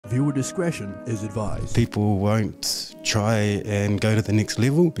Viewer discretion is advised. People won't try and go to the next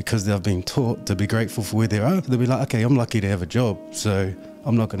level because they've been taught to be grateful for where they are. They'll be like, okay, I'm lucky to have a job, so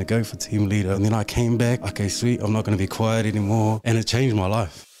I'm not going to go for team leader. And then I came back, okay, sweet, I'm not going to be quiet anymore. And it changed my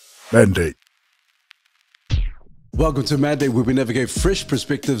life. Mandate. Welcome to Mandate, where we navigate fresh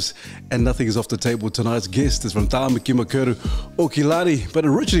perspectives and nothing is off the table. Tonight's guest is from Tāmaki Makaurau, Okilani, but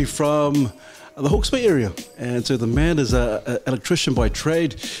originally from the Hawke's Bay area. And so the man is an electrician by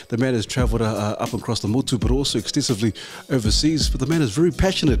trade. The man has travelled up and across the Motu, but also extensively overseas. But the man is very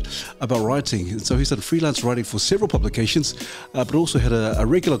passionate about writing. And so he's done freelance writing for several publications, but also had a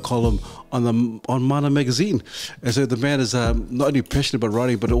regular column on Mana magazine. And so the man is not only passionate about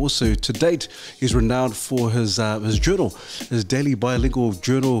writing, but also to date, he's renowned for his journal, his daily bilingual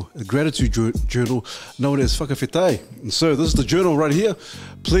journal, gratitude journal, known as Whakawhetai. And so this is the journal right here.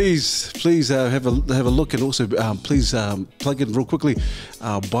 Please have a look, and also please plug in real quickly,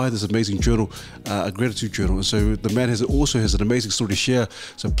 buy this amazing journal, a gratitude journal. And so the man also has an amazing story to share.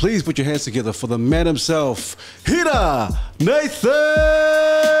 So please put your hands together for the man himself, Hira Nathan.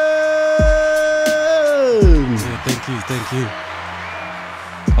 Yeah, thank you.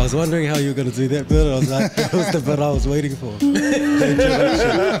 I was wondering how you were going to do that bit. I was like, that was the bit I was waiting for.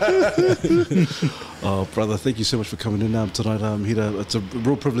 Oh, brother, thank you so much for coming in tonight, Hira. It's a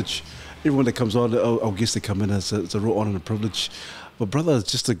real privilege. Everyone that comes on, our guests that come in, it's a real honour and a privilege. But brother,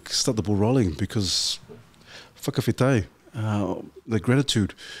 just to start the ball rolling, because Whakawhetai, the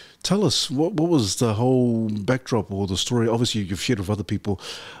gratitude. Tell us, what was the whole backdrop or the story? Obviously, you've shared with other people,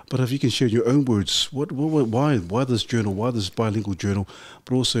 but if you can share in your own words, why this journal, why this bilingual journal,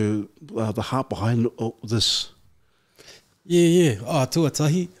 but also the heart behind this? Yeah.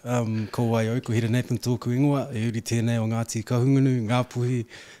 Tuatahi, ko wai au, ko Hira Nathan tōku ingoa, e uri tēnei o Ngāti Kahungunu, Ngāpuhi,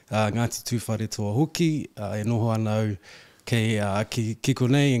 Ngāti Tūwhare toa hoki, e noho anau ki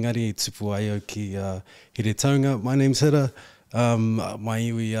konei, engari e tupu ai au ki Here Taunga. My name's Hira. My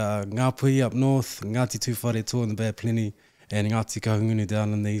iwi Ngāpuhi up north, Ngāti Tūwhare toa in the Bay of Plenty, and Ngāti Kahungunu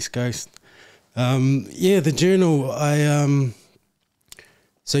down on the east coast. The journal,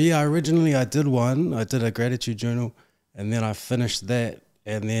 originally I did one. I did a gratitude journal, and then I finished that,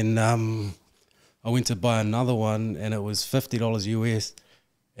 and then I went to buy another one, and it was $50 US,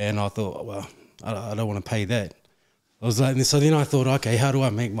 and I thought, well, I don't want to pay that. I was like, so then I thought, okay, how do I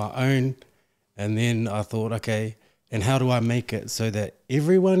make my own? And then I thought, okay, and how do I make it so that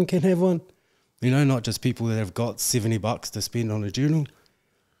everyone can have one? You know, not just people that have got $70 to spend on a journal.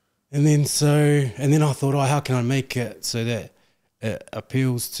 And then I thought, how can I make it so that it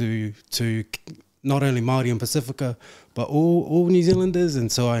appeals to not only Māori and Pacifica, but all New Zealanders?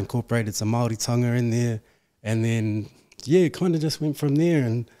 And so I incorporated some Māori tanga in there. And then, it kind of just went from there.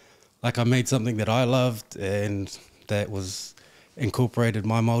 And like I made something that I loved and that was incorporated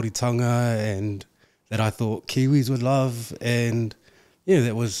my Māori tanga and that I thought Kiwis would love, and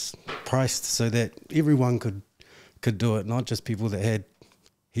that was priced so that everyone could do it, not just people that had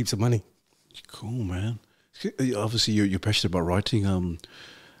heaps of money. Cool, man. Obviously, you're passionate about writing,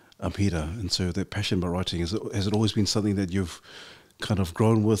 Hira, and so that passion about writing, has it always been something that you've kind of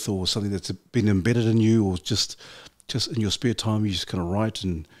grown with, or something that's been embedded in you, or just in your spare time you just kind of write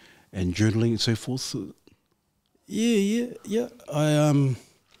and journaling and so forth? Yeah.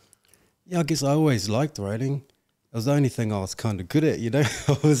 I guess I always liked writing. It was the only thing I was kind of good at, I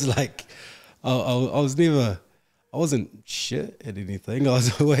was like, I wasn't shit at anything. I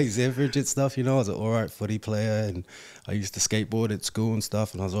was always average at stuff, I was an alright footy player, and I used to skateboard at school and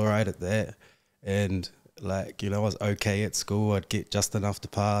stuff, and I was alright at that. And I was okay at school. I'd get just enough to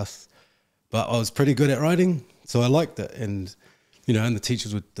pass. But I was pretty good at writing, so I liked it. And, and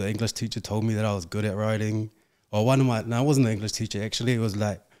the English teacher told me that I was good at writing. Or I wasn't the English teacher, actually. It was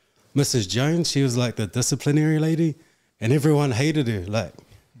like Mrs. Jones. She was like the disciplinary lady, and everyone hated her.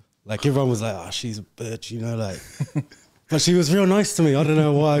 Like everyone was like, oh, she's a bitch, But she was real nice to me. I don't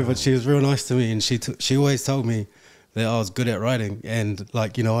know why, but she was real nice to me. And she always told me that I was good at writing. And I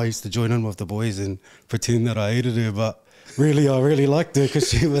used to join in with the boys and pretend that I hated her. But really, I really liked her because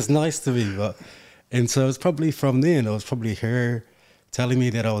she was nice to me. And so it was probably from then, it was probably her telling me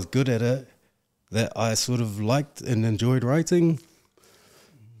that I was good at it, that I sort of liked and enjoyed writing.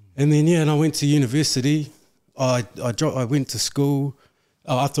 And then, and I went to university. I went to school.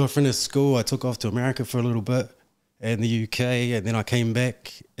 After I finished school, I took off to America for a little bit and the UK, and then I came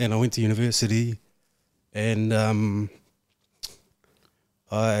back and I went to university, and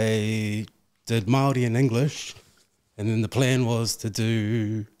I did Māori and English, and then the plan was to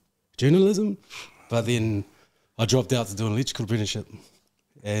do journalism, but then I dropped out to do an electrical apprenticeship,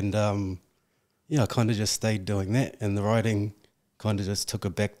 and I kind of just stayed doing that, and the writing kind of just took a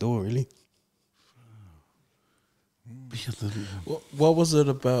back door, really. What was it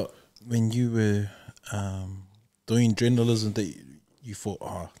about when you were doing journalism that you thought,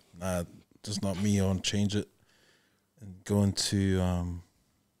 oh, nah, that's not me, I want to change it and go into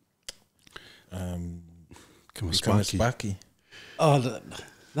become a sparky? Oh,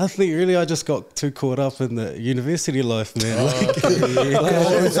 nothing really. I just got too caught up in the university life, man.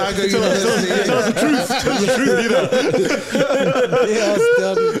 Otago University. Tell us the truth,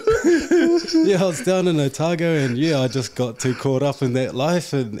 I was down in Otago, and I just got too caught up in that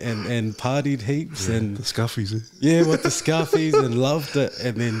life and partied heaps and the scuffies. with the scuffies and loved it.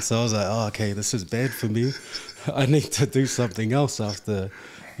 And then so I was like, oh, okay, this is bad for me. I need to do something else after,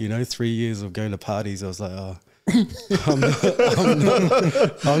 3 years of going to parties. I was like, oh,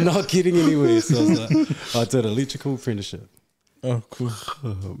 I'm not getting anywhere. So I was like, I did electrical apprenticeship. Oh, cool.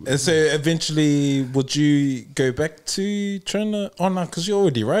 And so eventually, would you go back to trying to? Oh no, because you're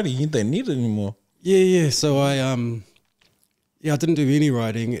already writing. You don't need it anymore. Yeah. So I didn't do any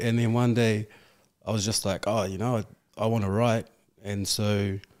writing, and then one day I was just like, oh, I want to write, and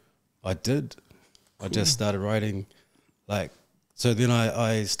so I did. Cool. I just started writing, so then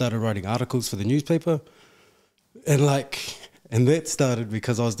I started writing articles for the newspaper, and that started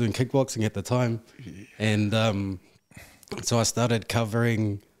because I was doing kickboxing at the time, and so I started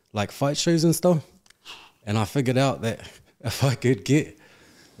covering fight shows and stuff, and I figured out that if I could get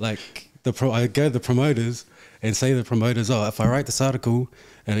I'd go to the promoters and say to the promoters, oh, if I write this article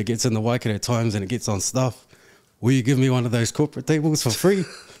and it gets in the Whakawhetai Times and it gets on stuff, will you give me one of those corporate tables for free?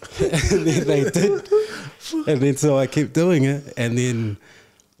 And then they did, and then so I kept doing it, and then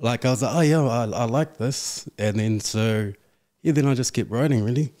I was like, oh yeah, I like this, and then then I just kept writing,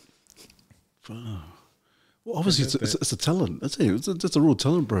 really. Wow. Well, obviously, it's a talent. That's a real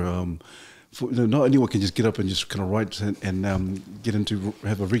talent, bro. Not anyone can just get up and just kind of write and get into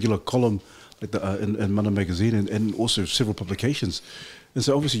have a regular column in Mana magazine and also several publications. And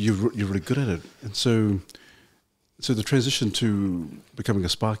so obviously you're really good at it. And so the transition to becoming a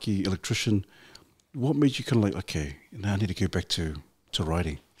sparky electrician, what made you kind of okay, now I need to go back to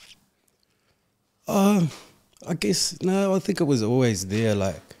writing? I guess no. I think it was always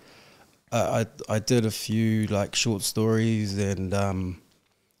there. I did a few short stories and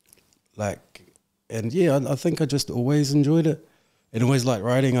I think I just always enjoyed it and always liked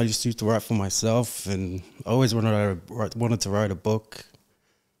writing. I just used to write for myself, and I always wanted to write a book.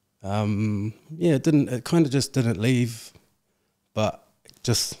 It kind of just didn't leave, but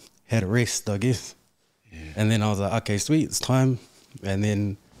just had a rest, I guess. Yeah. And then I was like, okay, sweet, it's time. And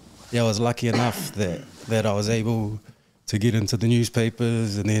then I was lucky enough that I was able to get into the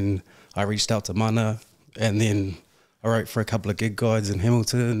newspapers, and then I reached out to Mana, and then I wrote for a couple of gig guides in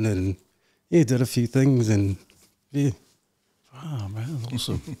Hamilton, and did a few things, and Wow, man,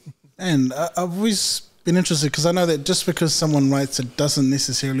 awesome. And I've always been interested because I know that just because someone writes, it doesn't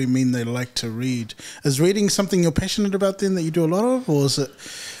necessarily mean they like to read. Is reading something you're passionate about then that you do a lot of, or is it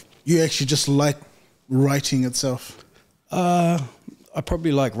you actually just like writing itself? I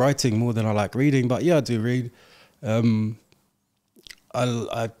probably like writing more than I like reading, but I do read.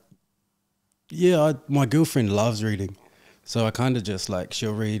 My girlfriend loves reading, so I kind of just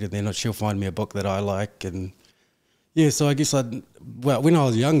she'll read and then she'll find me a book that I like, and so I guess when I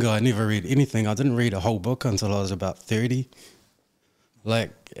was younger, I never read anything. I didn't read a whole book until I was about 30.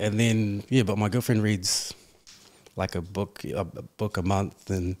 And then but my girlfriend reads a book a month,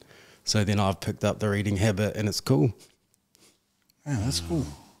 and so then I've picked up the reading habit, and it's cool. Yeah, that's cool.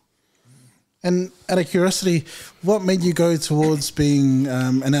 And out of curiosity, what made you go towards being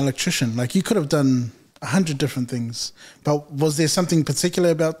an electrician? You could have done 100 different things, but was there something particular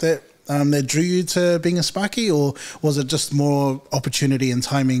about that that drew you to being a sparky, or was it just more opportunity and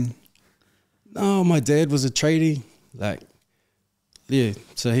timing? No, my dad was a tradie.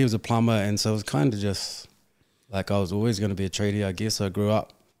 So he was a plumber, and so it was kind of just I was always going to be a tradie, I guess. I grew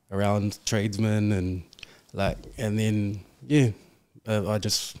up around tradesmen, and and then I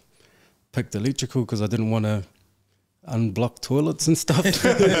just picked electrical because I didn't want to unblock toilets and stuff.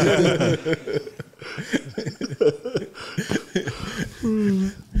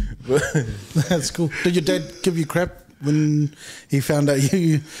 That's cool. Did your dad give you crap when he found out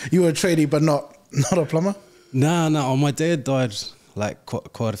you were a tradie but not a plumber? No. My dad died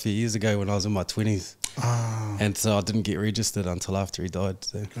quite a few years ago when I was in my 20s. Oh. And so I didn't get registered until after he died.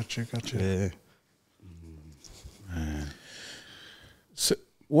 So. Gotcha. Yeah. So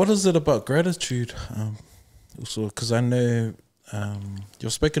what is it about gratitude? Also, because I know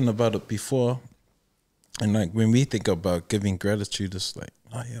you've spoken about it before, and when we think about giving gratitude, it's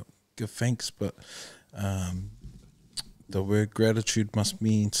give thanks. But the word gratitude must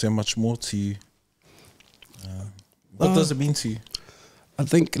mean so much more to you. What does it mean to you? I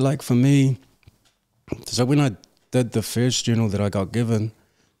think, like, for me, so when I did the first journal that I got given,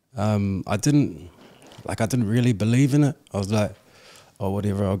 I didn't really believe in it. I was like, oh,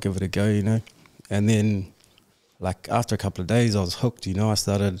 whatever, I'll give it a go, you know. And then, like, after a couple of days, I was hooked, you know. I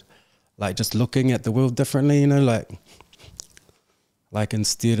started, like, just looking at the world differently, you know, like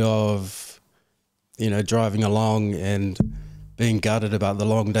instead of, you know, driving along and being gutted about the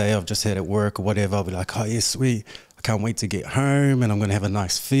long day I've just had at work or whatever, I'll be like, oh, yeah, sweet. I can't wait to get home and I'm going to have a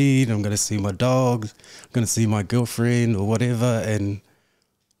nice feed. I'm going to see my dogs. I'm going to see my girlfriend or whatever. And,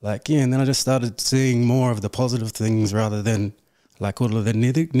 like, yeah, and then I just started seeing more of the positive things rather than, like, all of the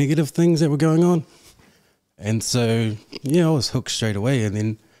negative things that were going on. And so, yeah, I was hooked straight away. And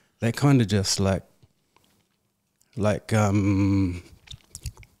then that kind of just, that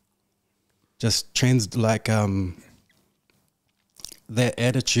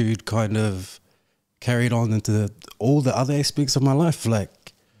attitude kind of carried on into all the other aspects of my life. I'm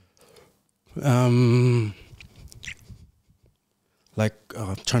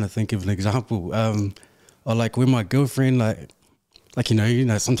trying to think of an example. Or like with my girlfriend, like you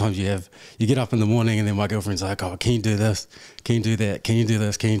know, sometimes you get up in the morning and then my girlfriend's like, oh, can you do this? Can you do that? Can you do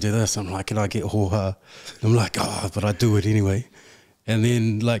this? Can you do this? I'm like, can I get ho-ha? I'm like, oh, but I do it anyway. And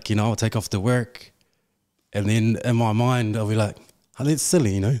then, like, you know, I'll take off to work and then in my mind I'll be like, oh, that's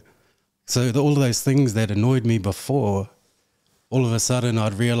silly, you know? So all of those things that annoyed me before, all of a sudden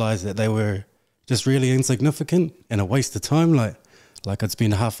I'd realize that they were just really insignificant and a waste of time. Like I'd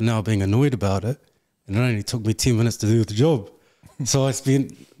spend half an hour being annoyed about it and it only took me 10 minutes to do the job. So I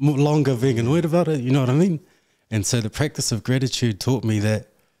spent longer being annoyed about it, you know what I mean? And so the practice of gratitude taught me that,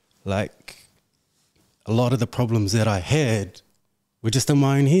 like, a lot of the problems that I had were just in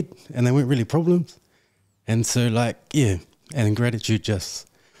my own head and they weren't really problems. And so, like, yeah, and gratitude just,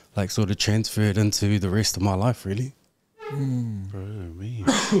 like, sort of transferred into the rest of my life, really. Bro, me.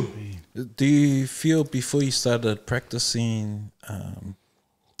 Do you feel before you started practicing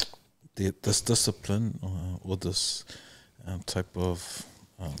this discipline or this type of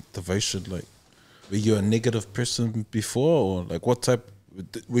devotion, like, were you a negative person before, or like what type,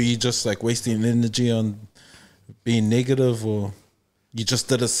 were you just like wasting energy on being negative, or you just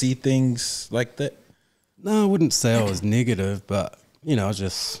didn't see things like that? No, I wouldn't say I was negative, but, you know, I was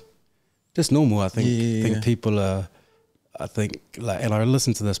just normal. I think people are, like, and I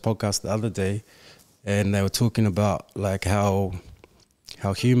listened to this podcast the other day and they were talking about, like, how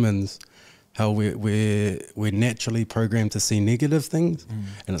humans, how we're naturally programmed to see negative things,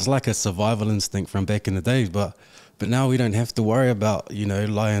 and it's like a survival instinct from back in the days. But now we don't have to worry about, you know,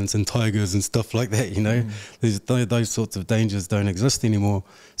 lions and tigers and stuff like that. You know, those sorts of dangers don't exist anymore.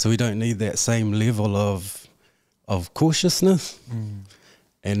 So we don't need that same level of cautiousness.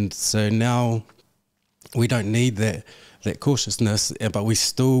 And so now we don't need that cautiousness, but we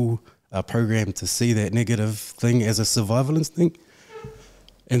still are programmed to see that negative thing as a survival instinct.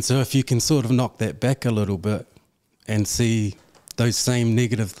 And so if you can sort of knock that back a little bit and see those same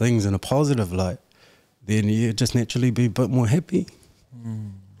negative things in a positive light, then you just naturally be a bit more happy.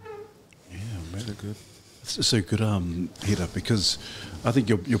 Yeah, really good. It's so good, Hira, because I think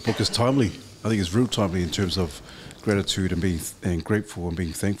your book is timely. I think it's real timely in terms of gratitude and being grateful and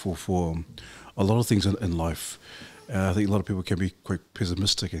being thankful for a lot of things in life. I think a lot of people can be quite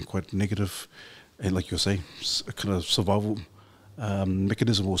pessimistic and quite negative, and like you're saying, a kind of survival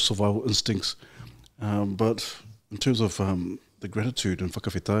mechanism or survival instincts. But in terms of the gratitude and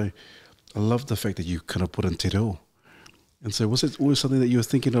whakawhetai, I love the fact that you kind of put in te reo. And so was it always something that you were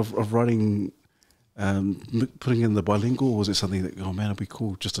thinking of writing, putting in the bilingual, or was it something that, oh man, it'd be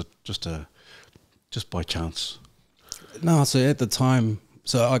cool just by chance? No, so at the time,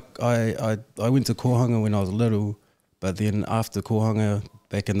 so I went to kohanga when I was little, but then after kohanga,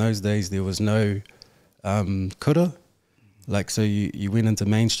 back in those days, there was no kura. Like, so you went into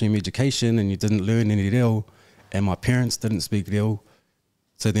mainstream education and you didn't learn any reo, and my parents didn't speak reo,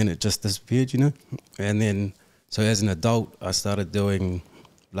 so then it just disappeared, you know? And then, so as an adult, I started doing,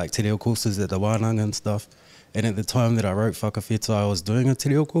 like, te reo courses at the whanau and stuff, and at the time that I wrote Whakawhetai, I was doing a te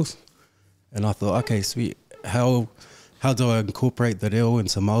reo course, and I thought, okay, sweet, how do I incorporate the reo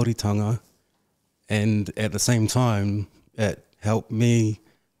into Māoritanga, and at the same time, it helped me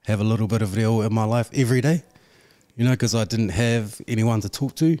have a little bit of reo in my life every day. You know, because I didn't have anyone to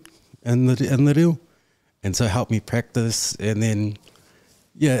talk to in the reo, and so it helped me practice. And then,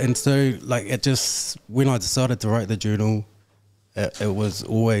 yeah, and so, like, it just, when I decided to write the journal, it was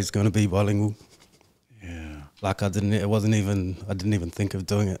always going to be bilingual. Yeah. Like, I didn't even think of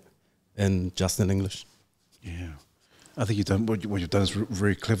doing it just in English. Yeah. I think what you've done is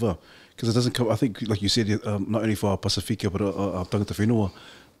very clever, because it doesn't come. I think, like you said, not only for our Pasifika but our tangata whenua,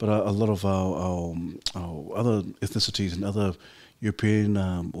 but a lot of our other ethnicities and other European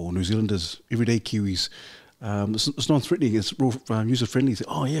or New Zealanders, everyday Kiwis. It's non-threatening. It's real user-friendly. Say,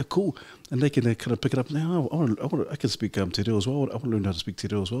 oh yeah, cool, and they can kind of pick it up. Now I can speak te reo as well. I want to learn how to speak te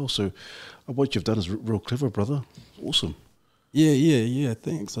reo as well. So what you've done is real clever, brother. Awesome. Yeah.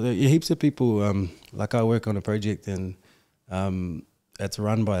 Thanks. So, yeah, heaps of people. Like I work on a project, and it's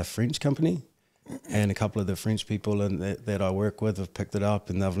run by a French company, and a couple of the French people that I work with have picked it up,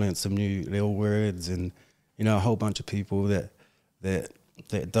 and they've learnt some new real words, and a whole bunch of people that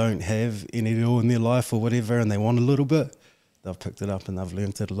don't have any reo in their life or whatever, and they want a little bit. They've picked it up and they've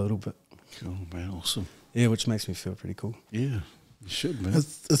learnt it a little bit. Cool, man. Awesome. Yeah, which makes me feel pretty cool. Yeah, you should, man.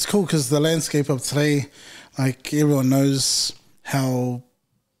 It's cool because the landscape of today, like everyone knows how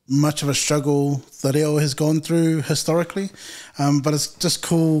much of a struggle the reo has gone through historically, but it's just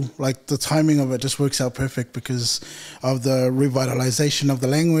cool, like the timing of it just works out perfect because of the revitalization of the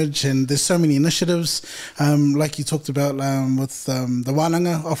language, and there's so many initiatives, like you talked about with the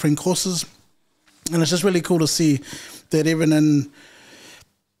wānanga offering courses, and it's just really cool to see that even in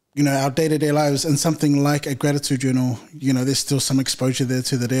our day-to-day lives, and something like a gratitude journal, there's still some exposure there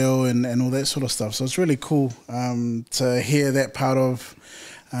to the reo and all that sort of stuff. So it's really cool to hear that part of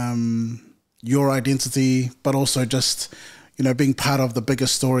your identity, but also just, being part of the bigger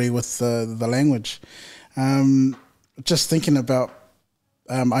story with the language. Just thinking about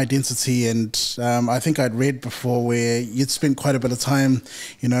identity, and I think I'd read before where you'd spent quite a bit of time,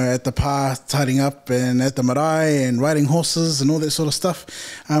 at the pa tidying up and at the marae and riding horses and all that sort of stuff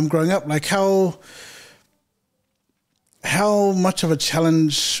growing up. Like how much of a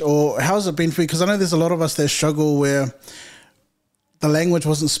challenge, or how's it been for you? Because I know there's a lot of us that struggle where the language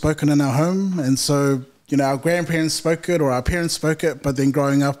wasn't spoken in our home, and so our grandparents spoke it or our parents spoke it, but then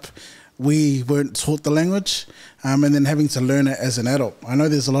growing up we weren't taught the language, and then having to learn it as an adult. I know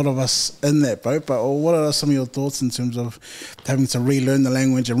there's a lot of us in that boat, but what are some of your thoughts in terms of having to relearn the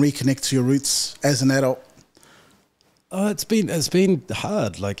language and reconnect to your roots as an adult? Oh, it's been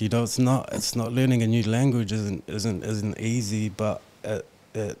hard. Like it's not learning a new language isn't easy, but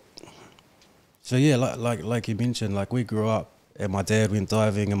so yeah, like you mentioned, like we grew up. And my dad went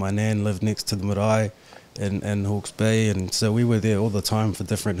diving, and my nan lived next to the marae in Hawke's Bay, and so we were there all the time for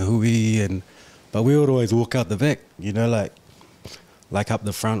different hui, but we would always walk out the back, like up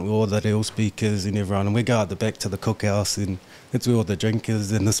the front with all the reo speakers and everyone, and we go out the back to the cookhouse, and that's where all the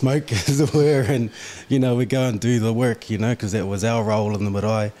drinkers and the smokers were, and we go and do the work, because that was our role in the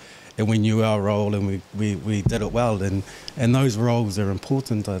marae, and we knew our role, and we did it well, and those roles are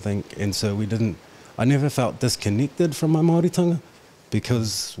important, I think, and so I never felt disconnected from my Māoritanga,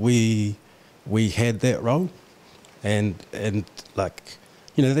 because we had that role, and like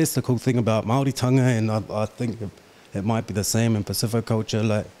that's the cool thing about Māoritanga, and I think it might be the same in Pacific culture.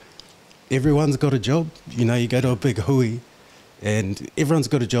 Like everyone's got a job. You go to a big hui, and everyone's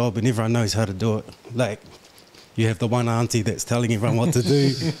got a job, and everyone knows how to do it. Like you have the one auntie that's telling everyone what to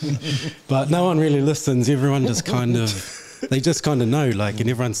do, but no one really listens. Everyone just kind of know, like, and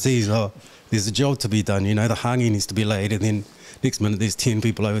everyone sees, oh, there's a job to be done, the hangi needs to be laid, and then next minute there's 10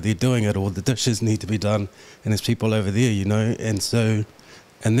 people over there doing it, or the dishes need to be done, and there's people over there, and so,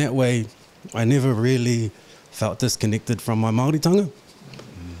 and that way, I never really felt disconnected from my Māoritanga.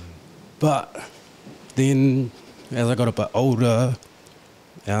 But then, as I got a bit older,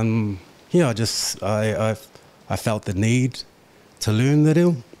 I felt the need to learn the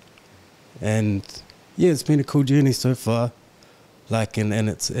reo, and yeah, it's been a cool journey so far. Like, and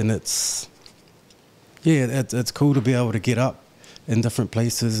it's cool to be able to get up in different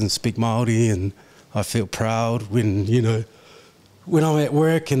places and speak Māori, and I feel proud when when I'm at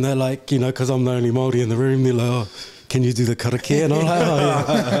work and they're like, because I'm the only Māori in the room, they're like, oh, can you do the karakia? And I'm like, oh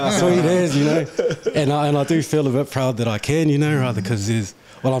yeah, sweet as, and I do feel a bit proud that I can, rather because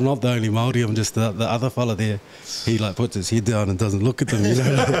I'm not the only Māori, I'm just the other fella there. He like puts his head down and doesn't look at them,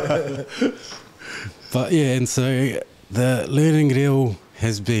 But yeah, and so the learning reo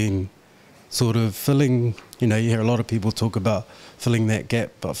has been sort of filling, you hear a lot of people talk about filling that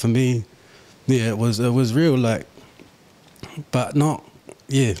gap, but for me, yeah, it was real, like, but not,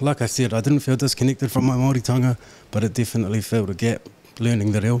 yeah, like I said, I didn't feel disconnected from my Māoritanga, but it definitely filled a gap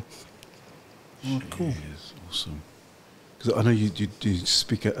learning the reo. Oh, cool. Yes, awesome. Because I know you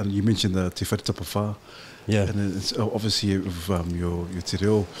speak, and you mentioned the te whare tapawha. Yeah. And it's obviously of your te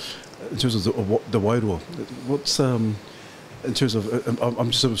reo. In terms of the wairoa, what's in terms of,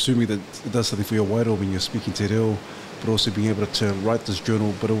 I'm just assuming that it does something for your wairoa when you're speaking te reo, but also being able to write this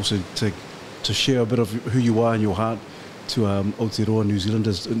journal, but also to share a bit of who you are in your heart Aotearoa New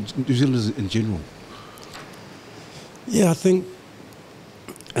Zealanders in general? Yeah, I think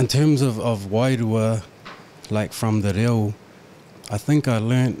in terms of wairua, like from the reo, I think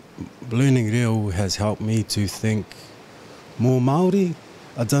learning reo has helped me to think more Māori.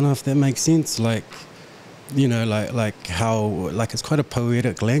 I don't know if that makes sense. Like, you know, like how, like it's quite a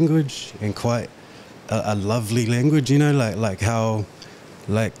poetic language and quite a lovely language, you know, like how,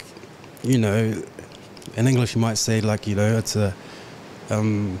 like, you know, in English you might say, like, you know, it's a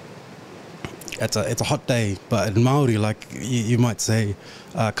hot day, but in Māori, like, you might say,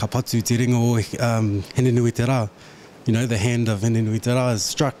 ka patu te ringa o hene nui te rā. You know, the hand of hene nui te rā is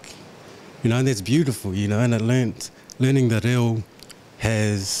struck. You know, and that's beautiful, you know, and learning the reo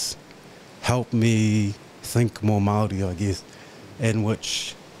has helped me think more Māori, I guess, and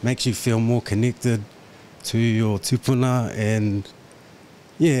which makes you feel more connected to your tupuna and,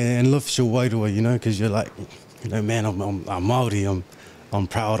 yeah, and lifts your wairua, you know, because you're like, you know, man, I'm Māori, I'm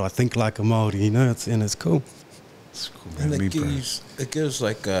proud, I think like a Māori, you know, it's cool. It's cool, And man. it gives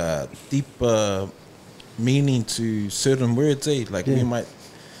like a deeper meaning to certain words, eh? Like we might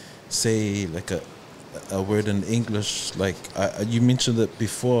say like a word in English, like you mentioned it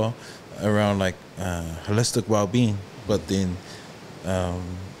before around like holistic well-being, but then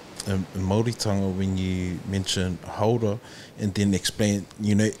in Māori tonga when you mention haura and then explain,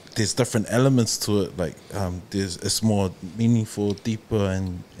 you know, there's different elements to it, like it's more meaningful, deeper,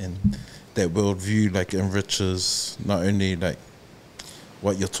 and that worldview like enriches not only like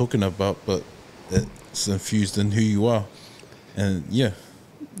what you're talking about, but it's infused in who you are. And yeah,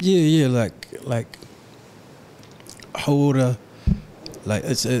 like haura, like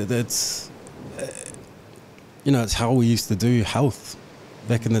it's you know, it's how we used to do health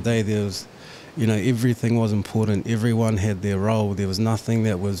back in the day. There was, you know, everything was important, everyone had their role, there was nothing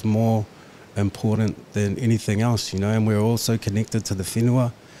that was more important than anything else, you know, and we're also connected to the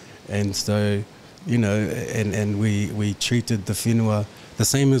whenua, and so, you know, and we treated the whenua the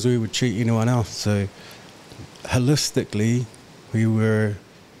same as we would treat anyone else. So holistically, we were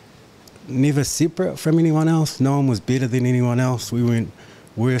never separate from anyone else. No one was better than anyone else. We weren't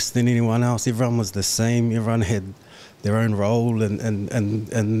worse than anyone else. Everyone was the same. Everyone had their own role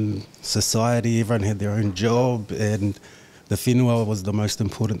in society. Everyone had their own job, and the whenua was the most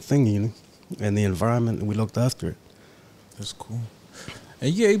important thing, you know, and the environment, and we looked after it. That's cool. Are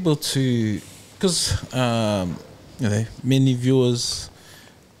you able to, because you know, many viewers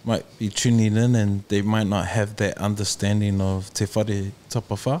might be tuning in and they might not have that understanding of te whare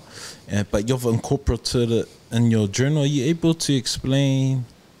tapawha, but you've incorporated it in your journal. Are you able to explain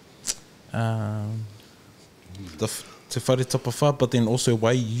the te whare tapawha, but then also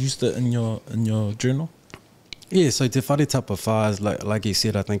why you used it in your journal? Yeah, so te whare tapawha is like you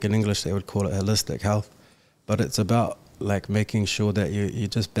said, I think in English they would call it holistic health, but it's about like making sure that you're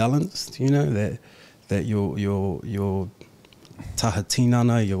just balanced, you know, that your taha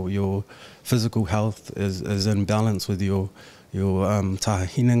tinana, your physical health is in balance with your taha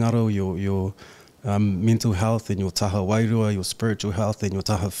hinangaro, your mental health, and your taha wairua, your spiritual health, and your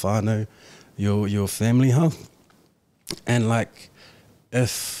taha whanau, your family health. And like,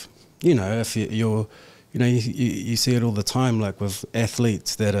 if you're, you know, you see it all the time, like with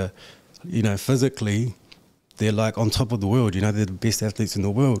athletes that are, you know, physically, they're like on top of the world, you know, they're the best athletes in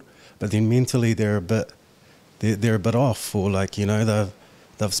the world, but then mentally they're a bit off, or like, you know,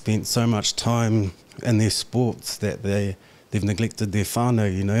 they've spent so much time in their sports that they've neglected their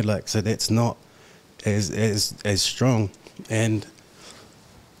whānau, you know, like, so that's not as strong. And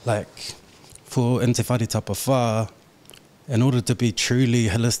like in te whare tapawha, in order to be truly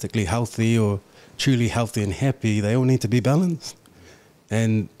holistically healthy or truly healthy and happy, they all need to be balanced.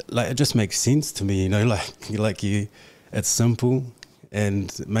 And like, it just makes sense to me, you know, it's simple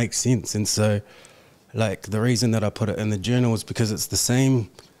and it makes sense. And so like the reason that I put it in the journal is because it's the same.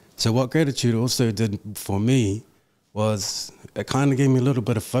 So what gratitude also did for me was it kind of gave me a little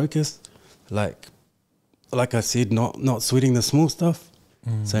bit of focus. Like I said, not sweating the small stuff.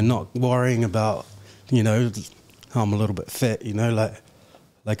 So not worrying about, you know, I'm a little bit fat, you know,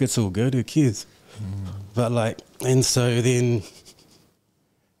 like it's all good, who cares? But like, and so then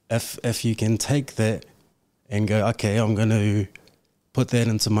if you can take that and go, okay, I'm going to put that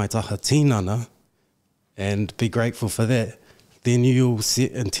into my taha tinana and be grateful for that, then you'll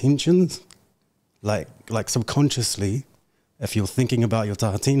set intentions, like subconsciously. If you're thinking about your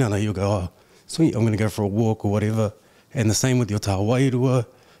taha tinana, you'll go, oh, sweet, I'm going to go for a walk or whatever. And the same with your taha wairua,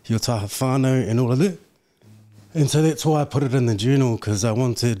 your taha whānau and all of that. And so that's why I put it in the journal, because I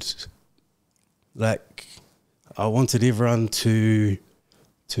wanted everyone to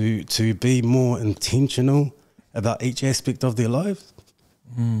be more intentional about each aspect of their lives.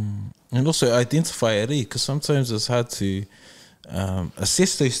 And also identify it, because sometimes it's hard to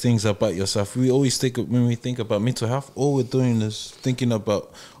assess those things about yourself. We always think, when we think about mental health, all we're doing is thinking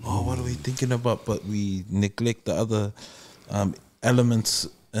about, what are we thinking about? But we neglect the other elements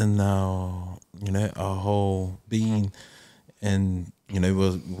in our, our whole being. And,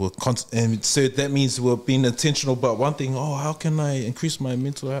 we're and so that means we're being intentional about one thing. How can I increase my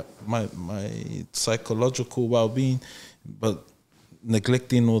mental health, my psychological well-being? But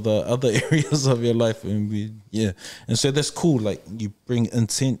neglecting all the other areas of your life, and and so that's cool. Like, you bring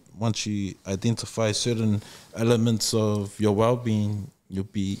intent. Once you identify certain elements of your well-being, you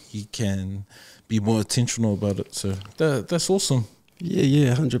can be more intentional about it. So that's awesome.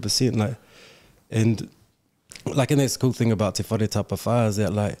 100%. Like, and that's the cool thing about Te Whare Tapa Whā is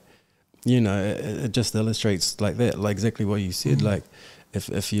that, like, it just illustrates like that, like exactly what you said. Like,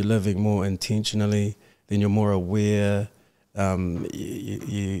 if you're living more intentionally, then you're more aware. And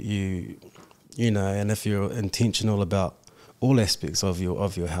if you're intentional about all aspects of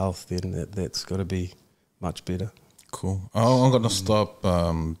your health, then that's got to be much better. Cool. I'm gonna stop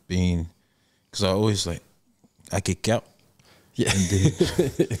being, because I always I get gout. Yeah. And then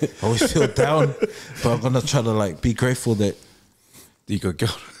I always feel down, but I'm gonna try to be grateful that You got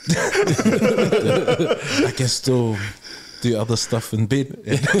gout. I can still do other stuff in bed.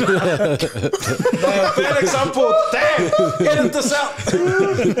 Bad example. Damn, edit this out.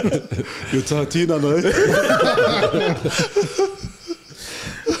 You're Tartina, no?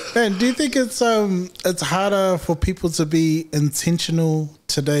 Man, do you think it's harder for people to be intentional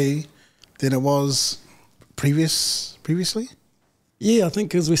today than it was previously? Yeah, I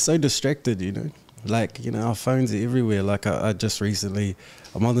think because we're so distracted, our phones are everywhere. Like, I just recently,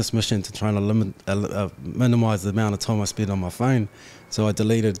 I'm on this mission to try and minimize the amount of time I spend on my phone. So I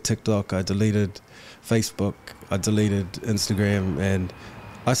deleted TikTok, I deleted Facebook, I deleted Instagram, and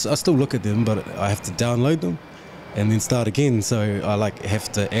I still look at them, but I have to download them and then start again. So I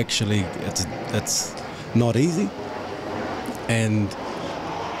have to actually, it's not easy. And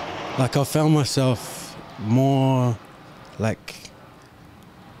I found myself more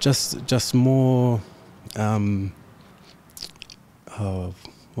just more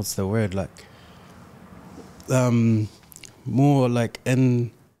what's the word, more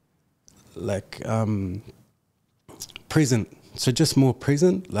present. So just more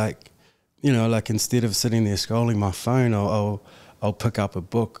present, instead of sitting there scrolling my phone, I'll pick up a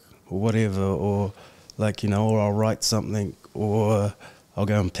book or whatever, or or I'll write something, or I'll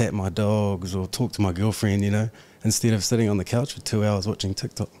go and pat my dogs or talk to my girlfriend, instead of sitting on the couch for 2 hours watching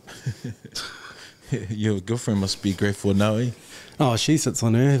TikTok. Your girlfriend must be grateful now, eh? Oh, she sits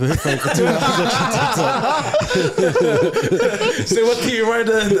on her phone for 2 hours watching TikTok. So what do you write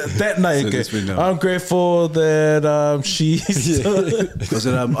that night? I'm grateful that she's...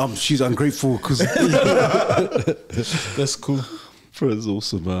 she's ungrateful because... That's cool. Bro, that's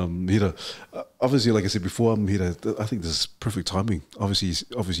awesome. Hira, obviously, like I said before, Hira, I think this is perfect timing. Obviously,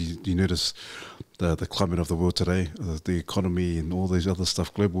 you notice the climate of the world today, the economy and all these other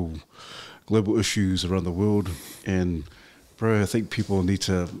stuff, global issues around the world. And bro, I think people need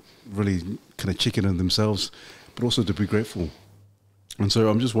to really kind of check in on themselves, but also to be grateful. And so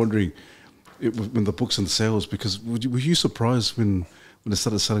I'm just wondering, when the book's in sales, because were you surprised when it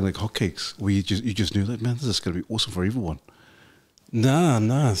started selling like hotcakes, where you just knew that, man, this is going to be awesome for everyone?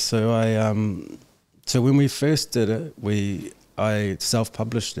 No. So so when we first did it, I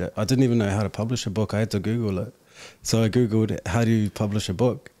self-published it. I didn't even know how to publish a book. I had to Google it. So I Googled how do you publish a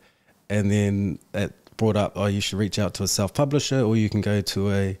book, and then it brought up, you should reach out to a self-publisher, or you can go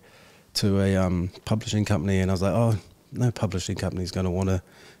to a publishing company. And I was like, no publishing company is going to want to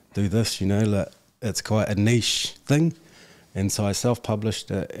do this, it's quite a niche thing. And so I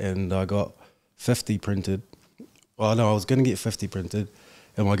self-published it, and I got 50 printed. Well, no, I was going to get 50 printed,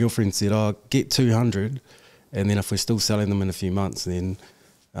 and my girlfriend said, get 200, and then if we're still selling them in a few months, then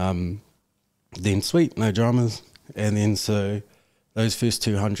sweet, no dramas. And then so those first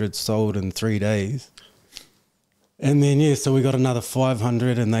 200 sold in 3 days. And then, so we got another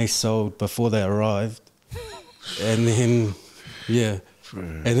 500, and they sold before they arrived. And then,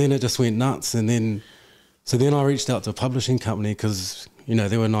 and then it just went nuts. And then, so then I reached out to a publishing company, because,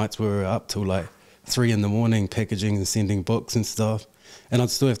 there were nights where we were up till 3 a.m, packaging and sending books and stuff, and I'd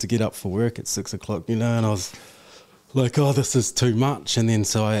still have to get up for work at 6 o'clock, and I was like, this is too much. And then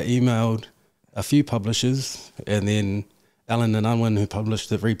so I emailed a few publishers, and then Alan and Unwin, who republished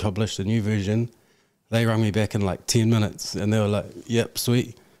the new version, they rang me back in 10 minutes, and they were like, yep,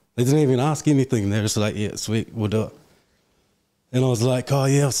 sweet. They didn't even ask anything. They're just like, yeah, sweet, we'll do it. And I was like, oh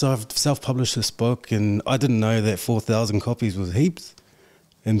yeah, so I've self-published this book, and I didn't know that 4,000 copies was heaps.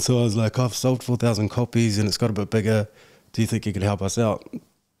 And so I was like, I've sold 4,000 copies and it's got a bit bigger. Do you think you could help us out?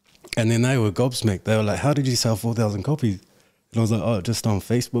 And then they were gobsmacked. They were like, how did you sell 4,000 copies? And I was like, oh, just on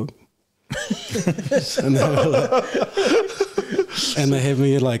Facebook. And they were like, and they had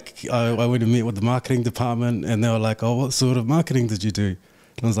me like, I went and met with the marketing department, and they were like, oh, what sort of marketing did you do?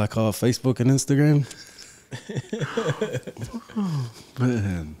 And I was like, oh, Facebook and Instagram.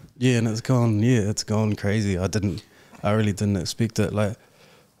 Man. Yeah, and it's gone crazy. I really didn't expect it. Like,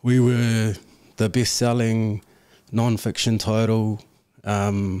 we were the best-selling non-fiction title,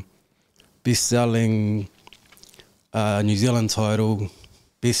 best-selling New Zealand title,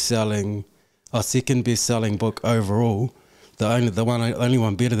 best-selling, our second best-selling book overall. The only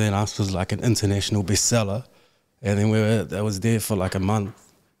one better than us was like an international bestseller, and then I was there for like a month,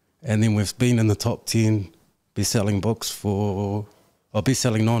 and then we've been in the top 10 best-selling books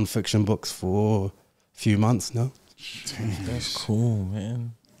best-selling non-fiction books for a few months now. That's cool,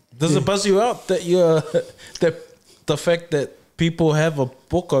 man. Does it buzz you out that the fact that people have a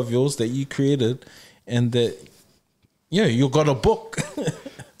book of yours that you created, and that you got a book?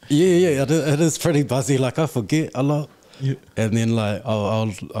 Yeah, it is pretty buzzy. Like, I forget a lot, Yeah. and then like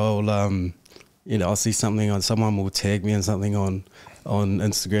I'll see something on, someone will tag me in something on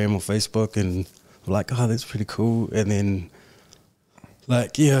Instagram or Facebook, and I'm like, oh, that's pretty cool. And then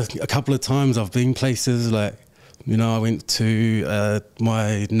like, yeah, a couple of times I've been places like, I went to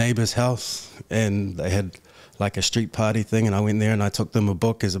my neighbour's house, and they had like a street party thing, and I went there and I took them a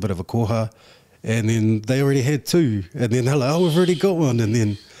book as a bit of a koha, and then they already had two, and then they're like, oh, we've already got one. And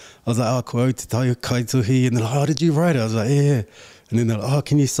then I was like, oh, Whakawhetai kaituhi, and they're like, oh, did you write it? I was like, yeah. And then they're like, oh,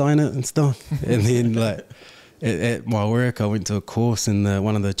 can you sign it and stuff? And then like at my work, I went to a course, and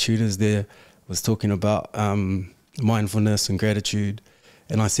one of the tutors there was talking about mindfulness and gratitude.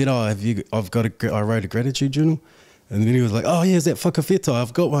 And I said, oh, I wrote a gratitude journal. And then he was like, oh, yeah, is that Whakawhetai?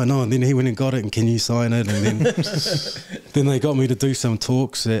 I've got one. Oh, and then he went and got it, and can you sign it? And then then they got me to do some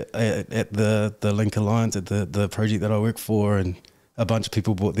talks at the Link Alliance, at the project that I work for, and a bunch of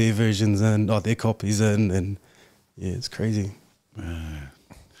people bought their versions in, their copies in, and yeah, it's crazy.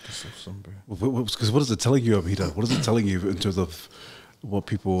 That's awesome, bro. Because what is it telling you, Hira? What is it telling you in terms of what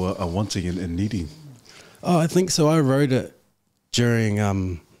people are wanting and needing? Oh, I think so. I wrote it during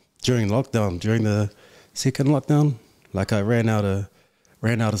lockdown, during the second lockdown. Like, I ran out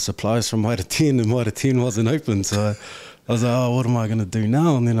of supplies from Mitre 10, and Mitre 10 wasn't open. So I was like, oh, what am I going to do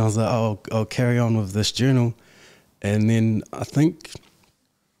now? And then I was like, oh, I'll carry on with this journal. And then I think,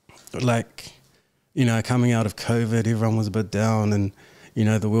 like, coming out of COVID, everyone was a bit down, and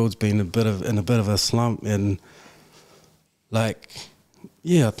the world's been in a bit of a slump, and like,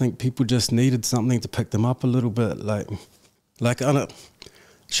 yeah, I think people just needed something to pick them up a little bit. Like I don't,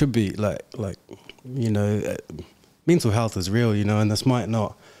 should be like mental health is real, and this might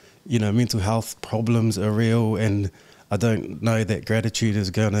not, mental health problems are real, and I don't know that gratitude is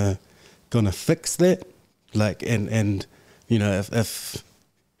gonna fix that. Like, and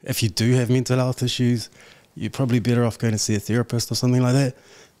if you do have mental health issues, you're probably better off going to see a therapist or something like that.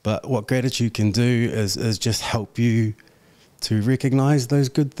 But what gratitude can do is just help you to recognize those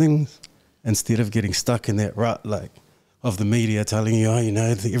good things, instead of getting stuck in that rut, like, of the media telling you,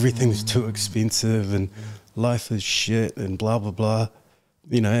 everything's too expensive and life is shit and blah, blah, blah,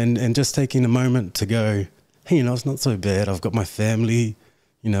 and just taking a moment to go, hey, it's not so bad. I've got my family,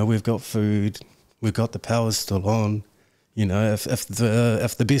 we've got food, we've got the power still on. If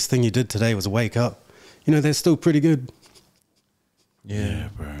the best thing you did today was wake up, that's still pretty good. Yeah,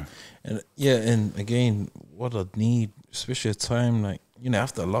 bro. And again, what I need, especially at a time like,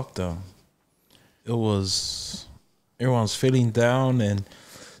 after lockdown, it was, everyone's feeling down, and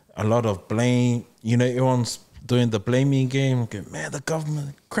a lot of blame. Everyone's doing the blaming game. Okay, man, the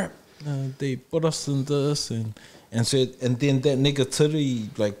government, crap. They put us in this, and then that negativity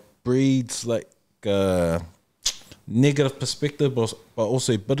like breeds like negative perspective, but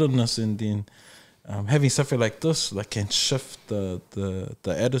also bitterness, and then having something like this like can shift the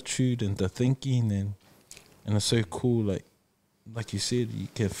attitude and the thinking, and it's so cool. Like you said, you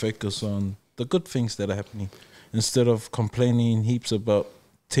can focus on the good things that are happening instead of complaining heaps about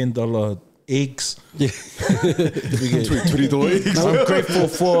 $10 eggs. Yeah. $20 eggs. I'm grateful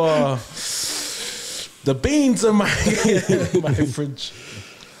for the beans in my fridge.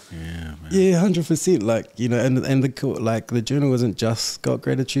 Yeah, man. Yeah, 100%. Like, and the journal isn't just got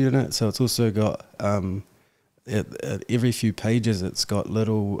gratitude in it, so it's also got at every few pages it's got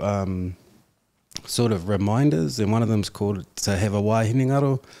little sort of reminders, and one of them's called to have a wahine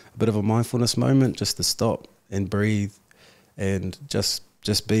ngaro, a bit of a mindfulness moment, just to stop and breathe and just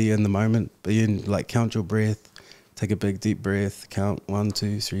be in the moment. Be in, like, count your breath, take a big deep breath, count 1,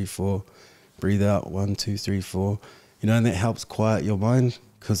 2, 3, 4, breathe out 1, 2, 3, 4. You know, and that helps quiet your mind,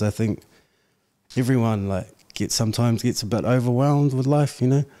 because I think everyone like sometimes gets a bit overwhelmed with life, you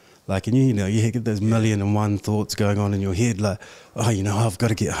know. Like, and you know, you get those 1,000,001 thoughts going on in your head, like, oh, you know, I've got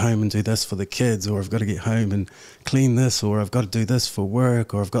to get home and do this for the kids, or I've got to get home and clean this, or I've got to do this for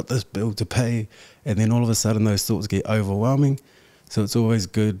work, or I've got this bill to pay. And then all of a sudden those thoughts get overwhelming. So it's always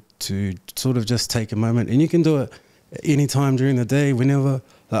good to sort of just take a moment, and you can do it any time during the day, whenever.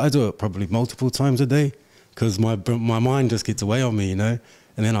 Like, I do it probably multiple times a day, because my mind just gets away on me, you know.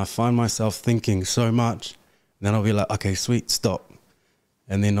 And then I find myself thinking so much, and then I'll be like, okay, sweet, stop.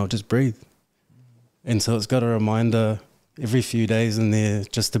 And then I'll just breathe. And so it's got a reminder every few days in there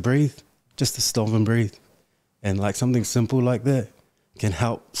just to breathe, just to stop and breathe. And like something simple like that can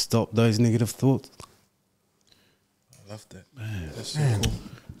help stop those negative thoughts. I love that. Man, that's so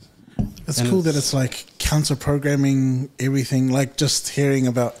cool. It's cool that it's like counter-programming everything, like just hearing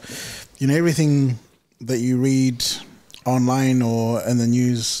about, you know, everything that you read online or in the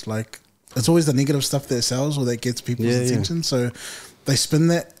news, like it's always the negative stuff that sells or that gets people's attention. So they spin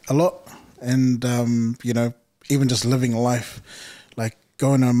that a lot, and you know, even just living life, like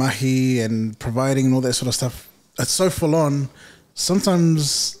going to a mahi and providing and all that sort of stuff, it's so full on.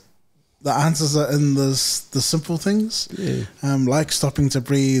 Sometimes the answers are in the simple things, like stopping to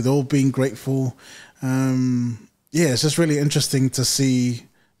breathe or being grateful. It's just really interesting to see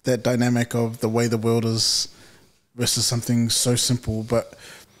that dynamic of the way the world is versus something so simple but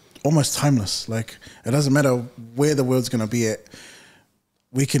almost timeless. Like, it doesn't matter where the world's going to be at,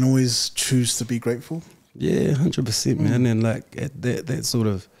 we can always choose to be grateful. Yeah, 100%, man. And like that sort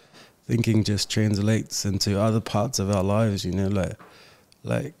of thinking just translates into other parts of our lives, you know,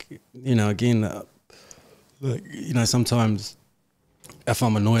 like you know, again, like, you know, sometimes if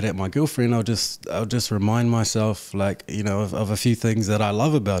I'm annoyed at my girlfriend, I'll just remind myself, like, you know, of a few things that I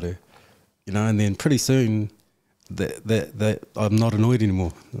love about her, you know, and then pretty soon that I'm not annoyed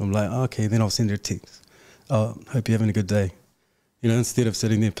anymore. I'm like, okay, then I'll send her a text. Oh, hope you're having a good day. You know, instead of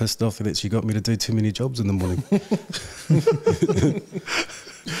sitting there pissed off that she got me to do too many jobs in the morning.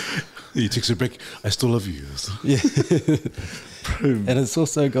 You text her back, I still love you. Yeah. And it's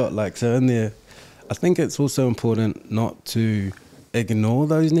also got, like, so in there, I think it's also important not to ignore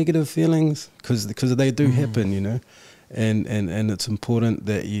those negative feelings, because they do happen, you know. And it's important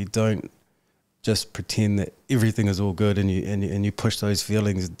that you don't just pretend that everything is all good, and you push those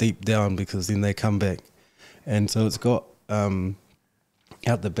feelings deep down, because then they come back. And so it's got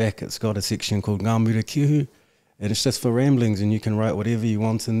out the back, it's got a section called Ngā Mura Kihu, and it's just for ramblings, and you can write whatever you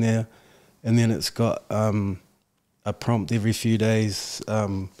want in there. And then it's got a prompt every few days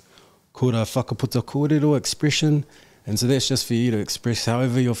called a whakaputa kōrero expression, and so that's just for you to express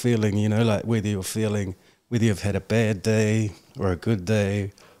however you're feeling, you know, like whether you've had a bad day or a good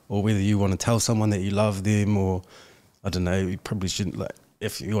day, or whether you want to tell someone that you love them, or I don't know, you probably shouldn't, like,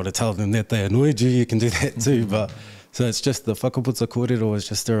 if you want to tell them that they annoyed you, you can do that too. But so it's just the whakaputa kōrero is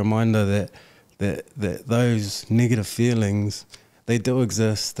just a reminder that those negative feelings, they do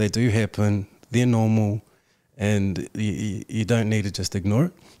exist, they do happen, they're normal, and you don't need to just ignore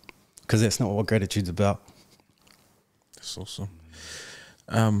it, because that's not what gratitude's about. That's awesome.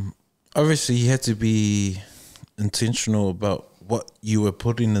 Obviously, you had to be intentional about what you were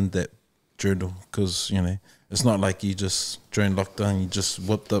putting in that journal, because, you know, it's not like you just, during lockdown, you just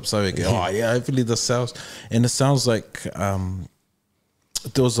whipped up something, oh yeah, hopefully this sounds, and it sounds like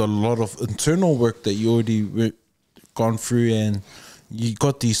there was a lot of internal work that you already gone through, and you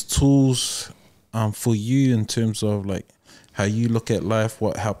got these tools for you in terms of like how you look at life,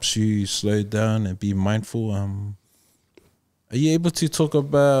 what helps you slow down and be mindful. Are you able to talk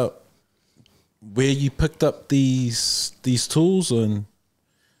about where you picked up these tools? And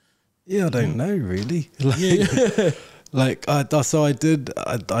yeah, I don't know really. Like, I did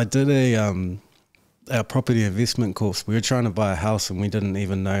a property investment course. We were trying to buy a house, and we didn't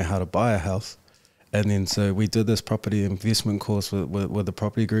even know how to buy a house. And then so we did this property investment course with a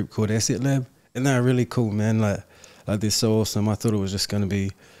property group called Asset Lab, and they're really cool, man. Like they're so awesome. I thought it was just going to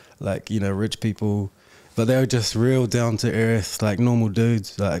be like, you know, rich people, but they were just real down to earth, like normal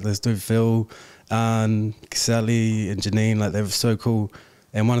dudes. Like this dude Phil, Sally and Janine, like they were so cool.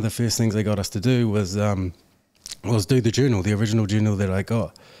 And one of the first things they got us to do was do the journal, the original journal that I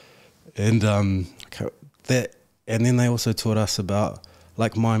got, and and then they also taught us about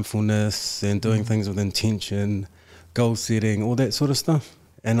like mindfulness and doing things with intention, goal setting, all that sort of stuff.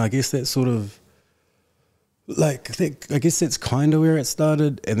 And I guess that sort of I guess that's kind of where it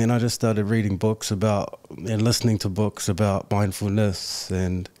started, and then I just started reading books about and listening to books about mindfulness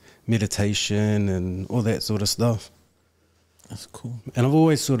and meditation and all that sort of stuff. That's cool. And I've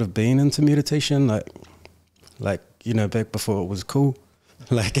always sort of been into meditation, like you know, back before it was cool.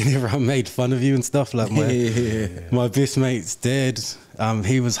 Like, and everyone made fun of you and stuff. Like my best mate's dad,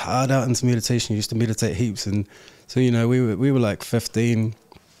 he was hard out into meditation. He used to meditate heaps, and so you know, we were like 15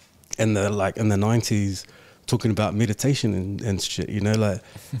 in the 90s, talking about meditation and shit. You know, like,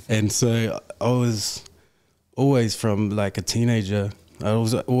 and so I was always from like a teenager. I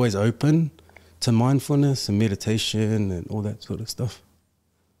was always open to mindfulness and meditation and all that sort of stuff.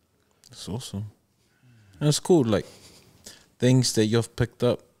 That's awesome. And it's cool, like things that you've picked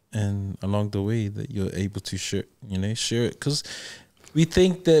up and along the way that you're able to share it. Because we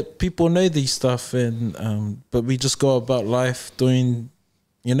think that people know these stuff, and but we just go about life doing,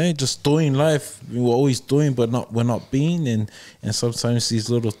 just doing life. We're always doing, but we're not being. And sometimes these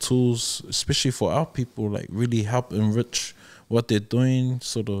little tools, especially for our people, like really help enrich what they're doing,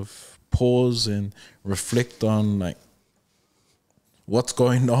 sort of pause and reflect on like what's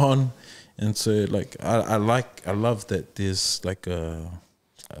going on. And so like I love that there's like a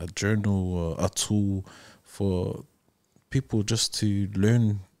journal or a tool for people just to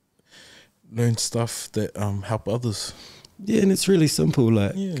learn stuff that help others. Yeah, and it's really simple.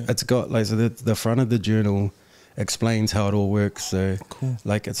 Like it's got like, so the front of the journal explains how it all works. So cool.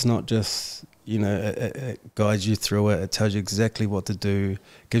 Like it's not just, it guides you through it. It tells you exactly what to do,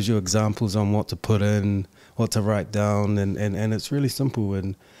 gives you examples on what to put in, what to write down, and it's really simple,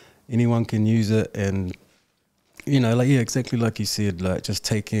 and anyone can use it. And exactly like you said, like just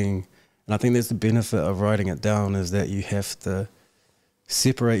taking, and I think that's the benefit of writing it down, is that you have to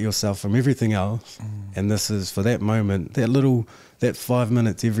separate yourself from everything else. And this is for that moment, that 5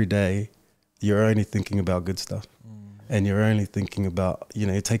 minutes every day, you're only thinking about good stuff. And you're only thinking about,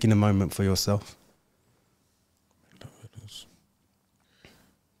 taking a moment for yourself.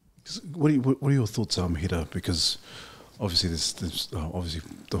 What are your thoughts, Hira? Because obviously, obviously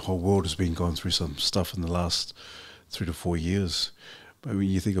the whole world has been going through some stuff in the last 3 to 4 years. But when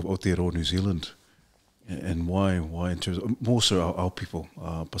you think of Aotearoa New Zealand, and why in terms of, more so our people,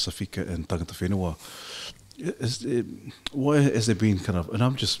 Pasifika and tangata whenua, why has there been kind of, and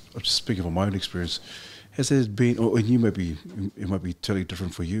I'm just speaking from my own experience, has there been, and it might be totally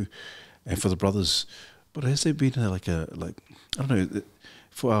different for you and for the brothers, but has there been I don't know,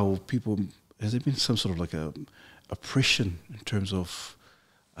 for our people, has there been some sort of like a oppression in terms of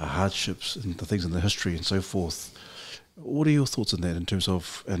hardships and the things in the history and so forth? What are your thoughts on that in terms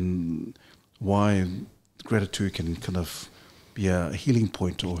of, and why gratitude can kind of be a healing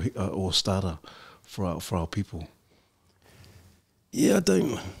point or starter for our people? I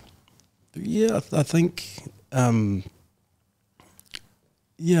think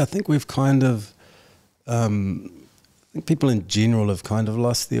I think we've kind of I think people in general have kind of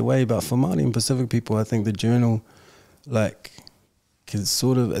lost their way, but for Māori and Pacific people, I think the journal, like, it's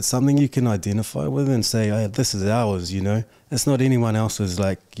something you can identify with and say, hey, this is ours, it's not anyone else's.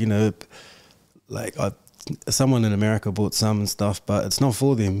 Someone in America bought some and stuff, but it's not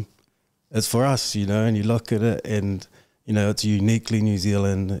for them, it's for us, and you look at it and it's uniquely New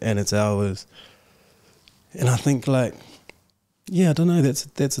Zealand and it's ours. And I think I don't know,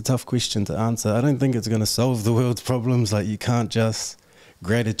 that's a tough question to answer. I don't think it's going to solve the world's problems. Like, you can't just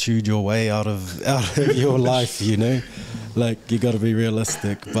gratitude your way out of your life, like, you got to be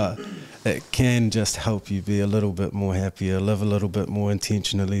realistic, but it can just help you be a little bit more happier, live a little bit more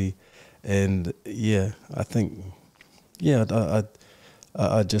intentionally. And I think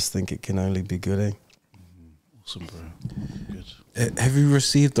I just think it can only be good, eh? Awesome, bro. Good. Have you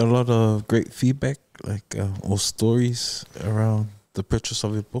received a lot of great feedback, or stories around the purchase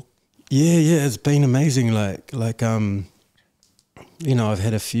of your book? Yeah, it's been amazing. I've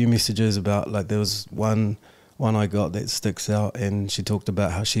had a few messages about, there was one I got that sticks out, and she talked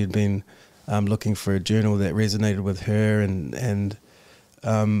about how she had been looking for a journal that resonated with her, and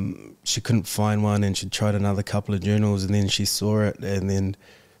she couldn't find one, and she tried another couple of journals, and then she saw it, and then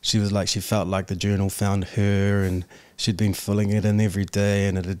she was like, she felt like the journal found her, and she'd been filling it in every day,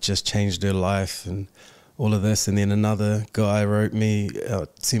 and it had just changed her life and all of this. And then another guy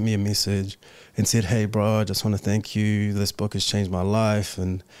sent me a message and said, hey bro, I just want to thank you, this book has changed my life.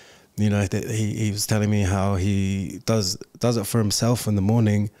 And he was telling me how he does it for himself in the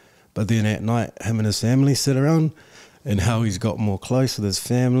morning, but then at night him and his family sit around, and how he's got more close with his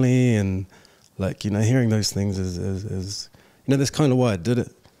family. And hearing those things is that's kind of why I did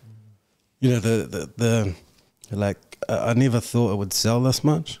it. I never thought it would sell this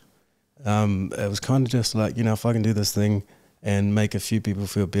much. it was kind of just like, you know, if I can do this thing and make a few people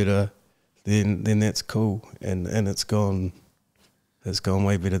feel better, then that's cool. And it's gone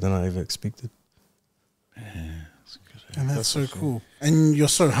way better than I ever expected. And that's so cool. And you're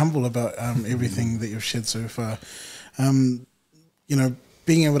so humble about everything that you've shared so far. You know,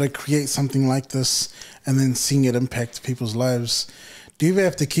 being able to create something like this and then seeing it impact people's lives. Do you ever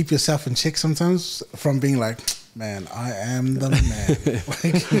have to keep yourself in check sometimes from being like, man, I am the man?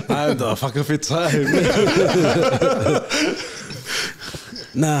 Like, I'm the Whakawhetai.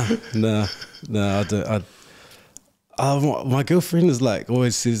 Nah, I don't. My girlfriend is like,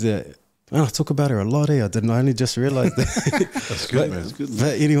 always says that, man, I talk about her a lot, I only just realised that. That's good, man. That's good, man.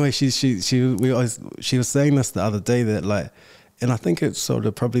 But anyway, she was saying this the other day that, like, and I think it's sort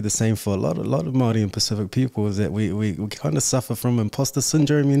of probably the same for a lot of Māori and Pacific people, is that we kind of suffer from imposter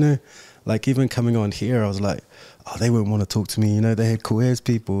syndrome, you know? Like, even coming on here, I was like, oh, they wouldn't want to talk to me, you know? They had Koe's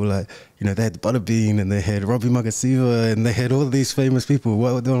people, like, you know, they had Butterbean and they had Robbie Magasiva and they had all these famous people.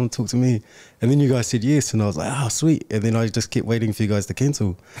 Why would they want to talk to me? And then you guys said yes, and I was like, oh, sweet. And then I just kept waiting for you guys to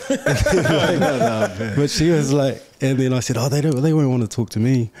cancel. But she was like, and then I said, oh, they won't want to talk to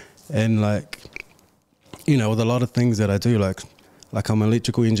me. And, like, you know, with a lot of things that I do, like I'm an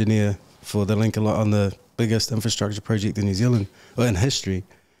electrical engineer for the link on the biggest infrastructure project in New Zealand, or in history.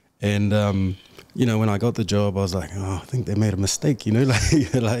 And, you know, when I got the job, I was like, oh, I think they made a mistake, you know,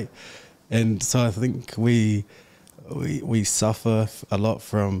 like, and so I think we suffer a lot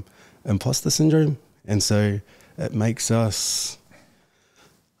from imposter syndrome. And so it makes us,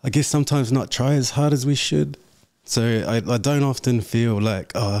 I guess, sometimes not try as hard as we should. So I don't often feel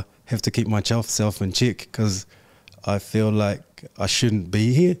like, oh, I have to keep myself in check because I feel like I shouldn't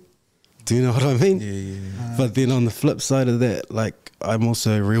be here. Do you know what I mean? Yeah. But then on the flip side of that, like, I'm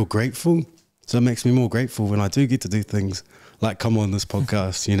also real grateful. So it makes me more grateful when I do get to do things like come on this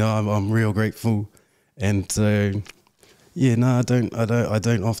podcast. You know, I'm real grateful. And so, yeah, no, I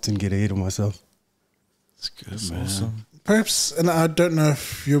don't often get ahead of myself. That's good, man. Awesome. perhaps, and I don't know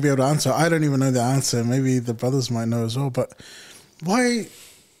if you'll be able to answer. I don't even know the answer. Maybe the brothers might know as well. But why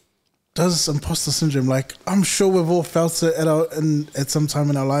does imposter syndrome, like, I'm sure we've all felt it at some time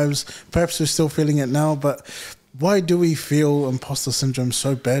in our lives. Perhaps we're still feeling it now, but why do we feel imposter syndrome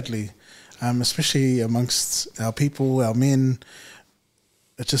so badly, especially amongst our people, our men?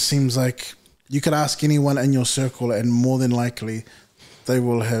 It just seems like you could ask anyone in your circle and more than likely they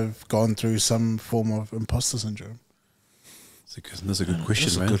will have gone through some form of imposter syndrome. That's a good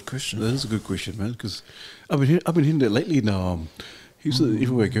question, man. That's a good question. That is a good question, man, because I've been hearing that lately now.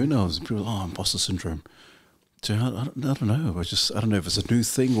 Everywhere I go now, people are, imposter syndrome. So I don't know. I don't know if it's a new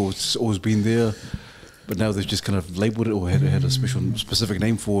thing or it's always been there, but now they've just kind of labelled it or had a specific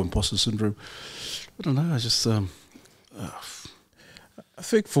name for imposter syndrome. I don't know. I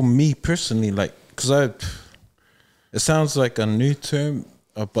think for me personally, like, because it sounds like a new term,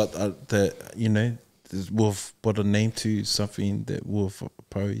 but that, you know, we've put a name to something that we've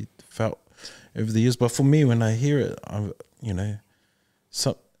probably felt over the years. But for me, when I hear it, I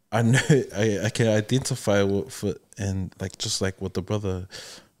know I can identify with it, and like just like what the brother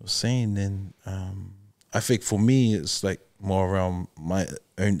was saying. And I think for me, it's like more around my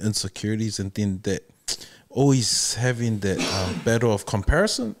own insecurities, and then that always having that battle of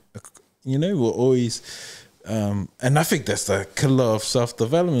comparison. You know, we're always. And I think that's the killer of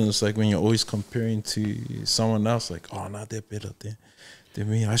self-development. It's like when you're always comparing to someone else, like, oh, no, they're better than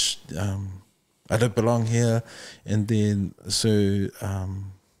me. I don't belong here. And then, so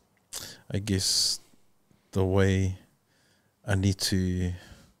I guess the way I need to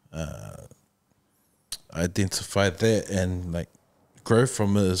identify that and like grow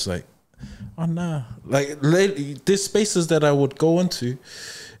from it is like, oh, no. Like, there's spaces that I would go into,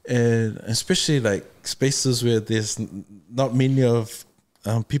 and especially like spaces where there's not many of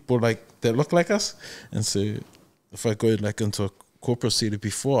people like that look like us. And so if I go like into a corporate city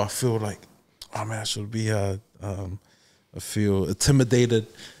before, I feel like, oh man, I should be I feel intimidated,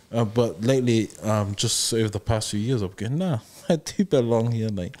 but lately just over the past few years I'm going, nah, I do belong here.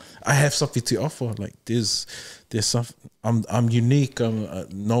 Like, I have something to offer. Like, there's something, I'm unique.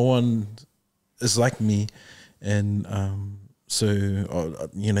 No one is like me. And so,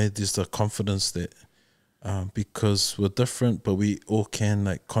 you know, there's the confidence that because we're different, but we all can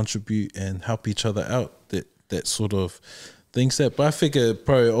like contribute and help each other out. That sort of things that. But I figure it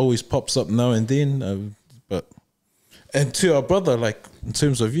probably always pops up now and then. And to our brother, like in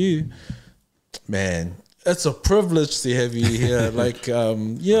terms of you, man, it's a privilege to have you here. Like,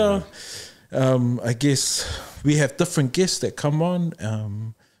 I guess we have different guests that come on.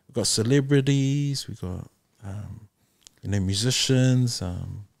 We've got celebrities, we got. You know, musicians,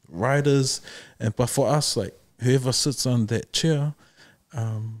 writers, but for us, like whoever sits on that chair,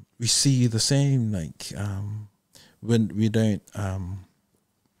 we see you the same. Like when we don't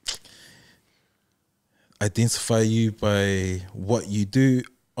identify you by what you do.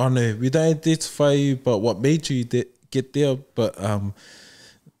 Oh no, we don't identify you but what made you get there. But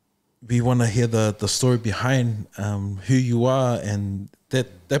we want to hear the story behind who you are, and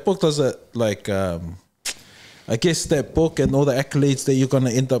that book does it. Like I guess that book and all the accolades that you're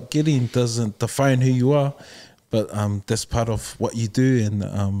gonna end up getting doesn't define who you are, but that's part of what you do,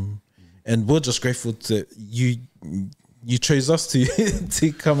 and we're just grateful that you chose us to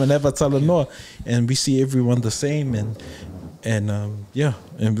to come and have a talanoa, and we see everyone the same, and yeah,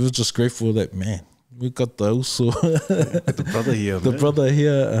 and we're just grateful that, man, we got the also The brother here, the man. brother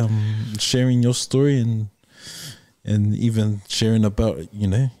here, sharing your story and even sharing about, you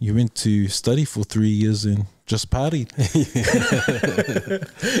know, you went to study for 3 years and just partied.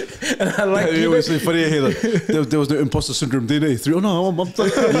 And I like, It was so funny here. There was no imposter syndrome, did they? 3 years.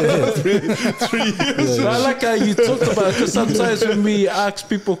 So I like how you talked about it, because sometimes when we ask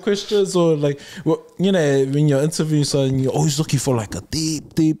people questions, or like, well, you know, when you're interviewing someone, you're always looking for like a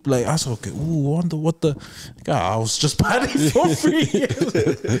deep, like, I said, okay, ooh, wonder what the, like, I was just partying for 3 years.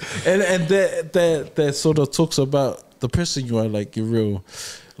 and that sort of talks about the person you are, like, you're real,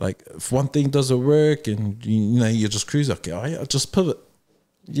 like, if one thing doesn't work and, you know, you just cruise, okay, I just pivot.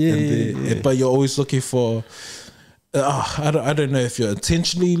 Yeah, But you're always looking for, I don't know if you're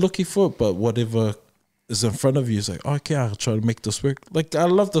intentionally looking for it, but whatever is in front of you is like, okay, I'll try to make this work. Like, I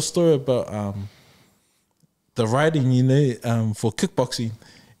love the story about the writing, you know, for kickboxing.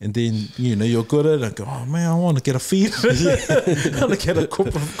 And then, you know, you're good at it. Go, oh man, I want to get a feed. I want to get a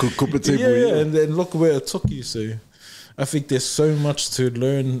corporate table. Yeah, and then look where it took you. So I think there's so much to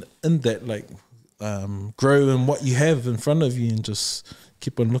learn in that, like, grow in what you have in front of you and just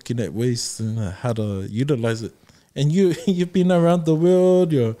keep on looking at ways and how to utilize it. And you've been around the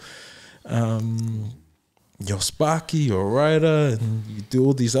world. You're sparky, you're a writer, and you do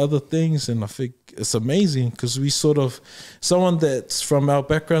all these other things. And I think it's amazing because we sort of, someone that's from our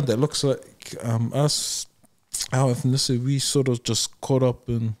background that looks like us, our ethnicity, we sort of just caught up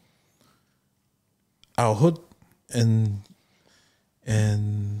in our hood, and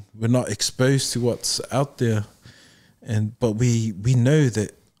we're not exposed to what's out there. But we know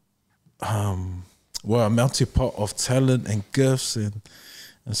that we're a melting pot of talent and gifts, and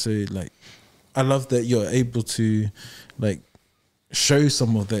so, like, I love that you're able to, like, show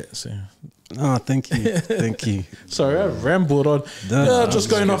some of that. So, oh, thank you, thank you. Sorry, I rambled on. No, Just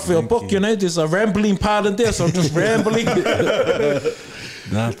going off your book, you. you know, there's a rambling part in there, so I'm just rambling.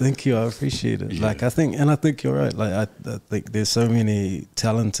 No, thank you. I appreciate it. Like, I think you're right. Like, I think there's so many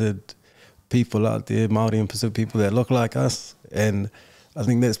talented people out there, Māori and Pacific people that look like us, and I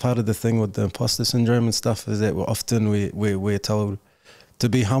think that's part of the thing with the imposter syndrome and stuff, is that we're told to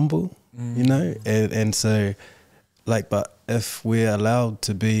be humble, you know, and so, like, but if we're allowed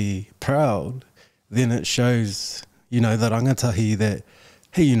to be proud, then it shows, you know, the rangatahi that,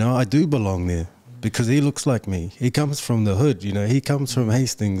 hey, you know, I do belong there because he looks like me. He comes from the hood, you know, he comes from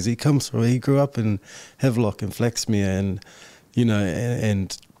Hastings, he grew up in Havelock and Flaxmere, and, you know,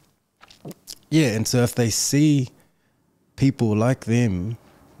 and yeah, and so if they see people like them,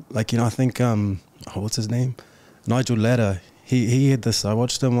 like, you know, I think, what's his name? Nigel Latta, he had this, I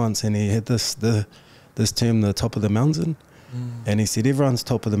watched him once, and he had this term, the top of the mountain, and he said everyone's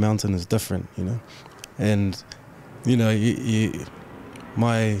top of the mountain is different, you know, and, you know,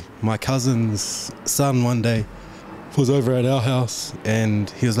 my cousin's son one day was over at our house, and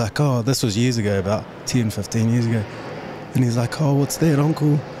he was like, oh, this was years ago, about 10, 15 years ago, and he's like, oh, what's that,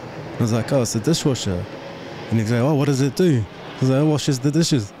 uncle? I was like, oh, it's a dishwasher. And he's like, oh, what does it do? I was like, it washes the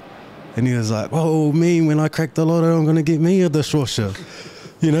dishes. And he was like, oh, me, when I crack the lotto, I'm going to get me a dishwasher.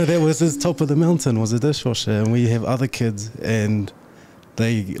 You know, that was his top of the mountain, was a dishwasher. And we have other kids, and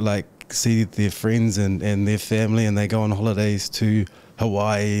they, like, see their friends and their family, and they go on holidays to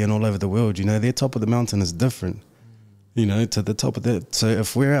Hawaii and all over the world. You know, their top of the mountain is different, you know, to the top of that. So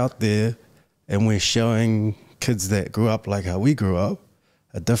if we're out there and we're showing kids that grew up like how we grew up,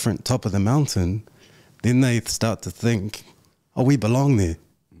 a different top of the mountain, then they start to think, oh, we belong there.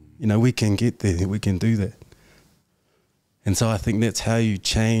 You know, we can get there, we can do that. And so I think that's how you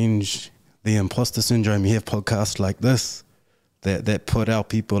change the imposter syndrome. You have podcasts like this that put our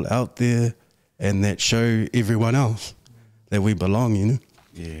people out there and that show everyone else that we belong, you know?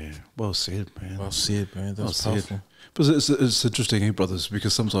 Yeah, well said, man. Well said, man. That's Well powerful. said. But it's interesting, hey, brothers,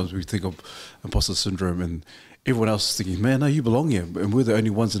 because sometimes we think of imposter syndrome and everyone else is thinking, man, no, you belong here. And we're the only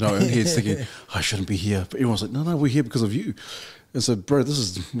ones in our own heads thinking, I shouldn't be here. But everyone's like, no, we're here because of you. And so, bro, this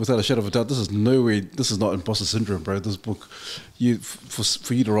is without a shadow of a doubt. This is nowhere. This is not imposter syndrome, bro. This book,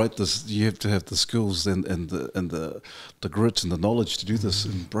 for you to write this, you have to have the skills and the grit and the knowledge to do this.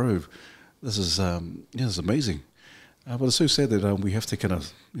 And bro, this is this is amazing. But it's so sad that we have to kind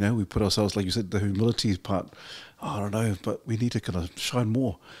of we put ourselves, like you said, the humility part. I don't know, but we need to kind of shine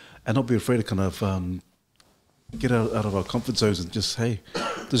more and not be afraid to kind of get out of our comfort zones and just, hey,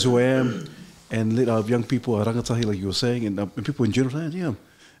 this is who I am. And let our young people, our rangatahi, like you were saying, and people in general,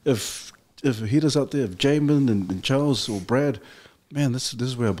 if Hira's out there, if Jamin and Charles or Brad, man, this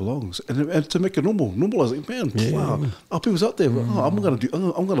is where it belongs. And to make it normalize it, man, wow, our people's out there. I'm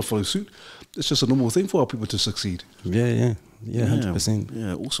gonna follow suit. It's just a normal thing for our people to succeed. Yeah, 100%.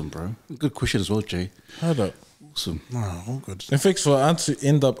 Yeah, awesome, bro. Good question as well, Jay. Hold up. Awesome. Oh, all good. And thanks for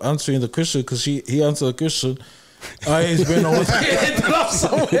end up answering the question, because he answered the question. He's been on ended up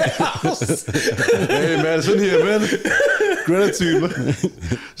somewhere else. Hey man, it's in here, man. Gratitude, man.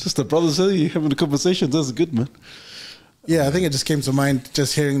 It's just the brothers having a conversation. That's good, man. Yeah, I think it just came to mind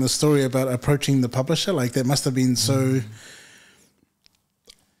just hearing the story about approaching the publisher. Like, that must have been so...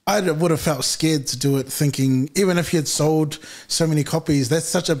 I would have felt scared to do it, thinking, even if you had sold so many copies, that's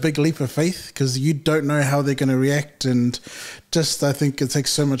such a big leap of faith, because you don't know how they're going to react. And just, I think it takes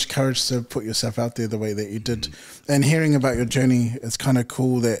so much courage to put yourself out there the way that you did. And hearing about your journey, it's kind of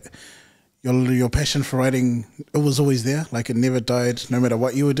cool that your passion for writing, it was always there. Like, it never died, no matter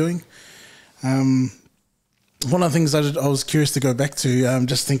what you were doing. One of the things I was curious to go back to,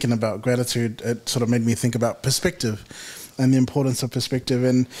 just thinking about gratitude, it sort of made me think about perspective and the importance of perspective.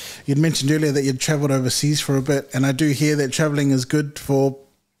 And you'd mentioned earlier that you'd travelled overseas for a bit, and I do hear that travelling is good for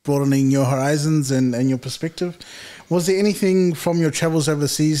broadening your horizons and your perspective. Was there anything from your travels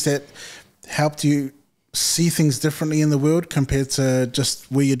overseas that helped you see things differently in the world compared to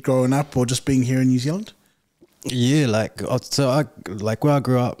just where you'd grown up or just being here in New Zealand? Yeah, where I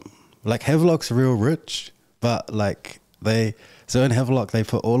grew up, like, Havelock's real rich, but so in Havelock, they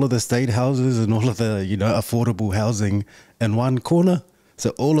put all of the state houses and all of the, affordable housing in one corner.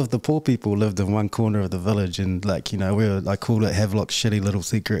 So all of the poor people lived in one corner of the village, and I call it Havelock's shitty little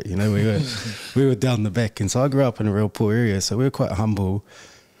secret. We were down the back, and so I grew up in a real poor area, so we were quite humble,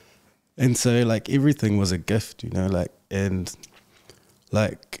 and so everything was a gift,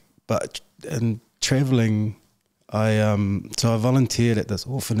 but in traveling, I volunteered at this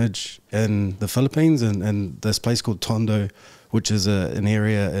orphanage in the Philippines, and this place called Tondo, which is an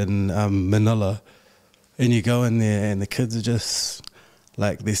area in Manila. And you go in there and the kids are just,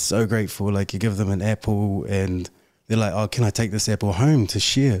 they're so grateful. You give them an apple and they're like, oh, can I take this apple home to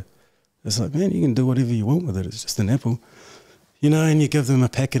share? It's like, man, you can do whatever you want with it. It's just an apple. And you give them a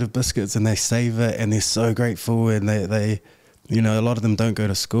packet of biscuits and they save it and they're so grateful. And they a lot of them don't go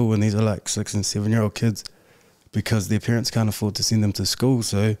to school, and these are 6 and 7-year-old kids, because their parents can't afford to send them to school.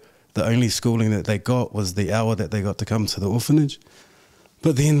 So the only schooling that they got was the hour that they got to come to the orphanage.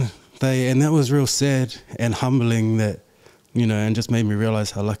 But then and that was real sad and humbling, that, and just made me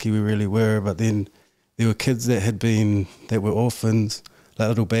realize how lucky we really were. But then there were kids that were orphans, like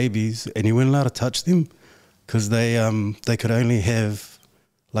little babies, and you weren't allowed to touch them, because they could only have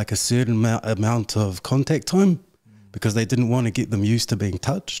a certain amount of contact time, because they didn't want to get them used to being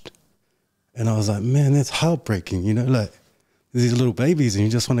touched. And I was like, man, that's heartbreaking, these little babies, and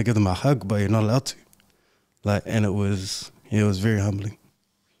you just want to give them a hug, but you're not allowed to. And it was very humbling.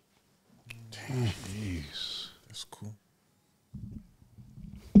 Jeez. That's cool.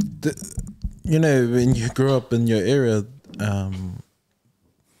 When you grew up in your area,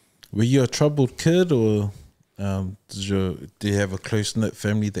 were you a troubled kid, or do you have a close-knit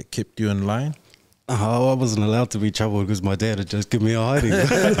family that kept you in line? Oh, I wasn't allowed to be troubled because my dad had just given me a hiding.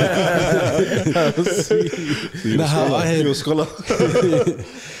 You're a scholar.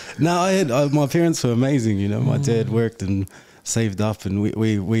 My parents were amazing. My dad worked and saved up, and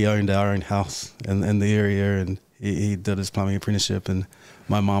we owned our own house in the area, and he did his plumbing apprenticeship, and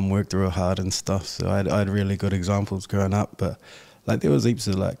my mum worked real hard and stuff. So I had really good examples growing up, but there was heaps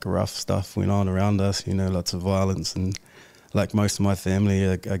of rough stuff went on around us, lots of violence, and most of my family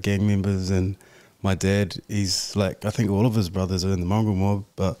are gang members, and my dad, he's I think all of his brothers are in the mongrel mob,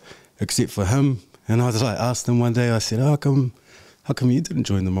 but except for him. And I was asked him one day, I said, how come you didn't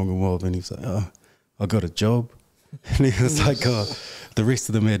join the mongrel mob? And he was like, oh, I got a job. And he was like, oh, the rest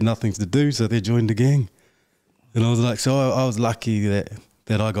of them had nothing to do, so they joined the gang. And I was like, so I was lucky that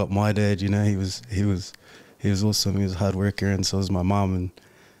I got my dad. He was awesome. He was a hard worker, and so was my mum. And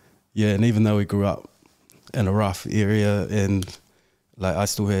and even though we grew up in a rough area, and I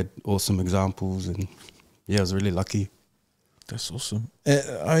still had awesome examples, and I was really lucky. That's awesome.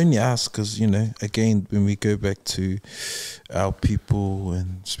 I only ask because, you know, again, when we go back to our people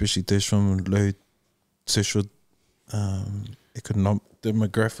and especially those from low social economic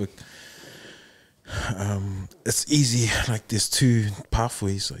demographic, it's easy. Like there's two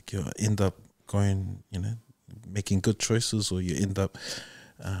pathways. Like you end up going, you know, making good choices, or you end up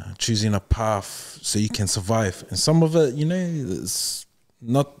choosing a path so you can survive. And some of it, you know, it's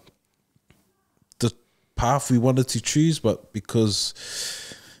not the path we wanted to choose, but because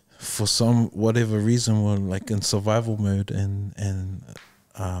for some whatever reason we're like in survival mode, and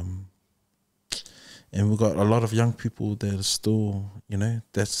we've got a lot of young people that are still, you know,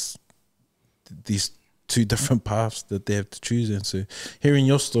 that's these two different paths that they have to choose. And so hearing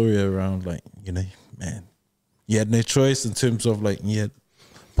your story around, like, you know, man, you had no choice in terms of like, you had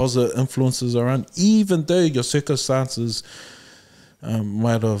positive influences around, even though your circumstances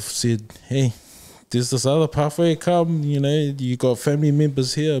might have said, hey, there's this other pathway, come, you know, you got family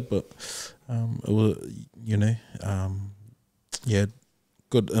members here, but it was, you know, you had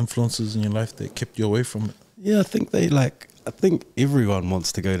good influences in your life that kept you away from it. Yeah, I think I think everyone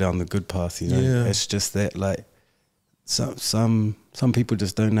wants to go down the good path, you know. Yeah. It's just that like some people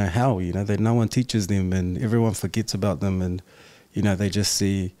just don't know how, you know, that no one teaches them, and everyone forgets about them, and you know, they just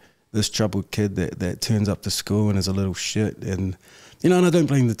see this troubled kid that turns up to school and is a little shit. And you know, and I don't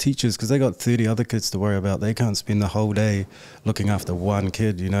blame the teachers, because they got 30 other kids to worry about. They can't spend the whole day looking after one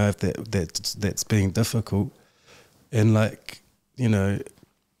kid, you know, if that's being difficult. And like, you know,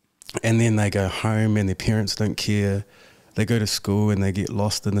 and then they go home and their parents don't care. They go to school and they get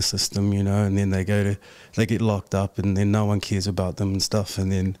lost in the system, you know, and then they get locked up, and then no one cares about them and stuff.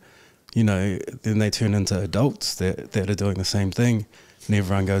 And then, you know, then they turn into adults that are doing the same thing, and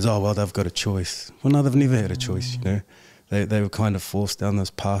everyone goes, oh, well, they've got a choice. Well, no, they've never had a choice, you know. They were kind of forced down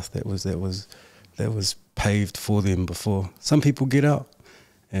this path that was paved for them before. Some people get out,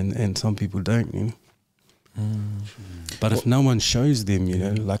 and some people don't, you know. But if no one shows them, you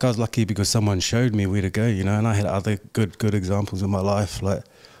know, like I was lucky because someone showed me where to go, you know, and I had other good examples in my life. Like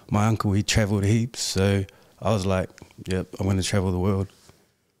my uncle, he travelled heaps, so I was like, yep, I'm going to travel the world.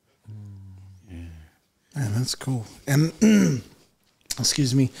 Yeah, that's cool. And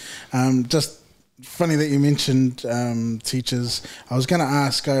excuse me, just funny that you mentioned teachers. I was going to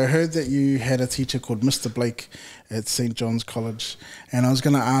ask, I heard that you had a teacher called Mr. Blake at St. John's College, and I was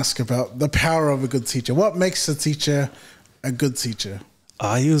going to ask about the power of a good teacher. What makes a teacher a good teacher?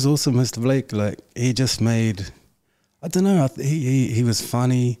 He was awesome, Mr. Blake. Like, he just made, I don't know, he was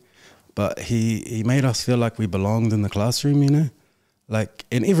funny, but he made us feel like we belonged in the classroom, you know? Like,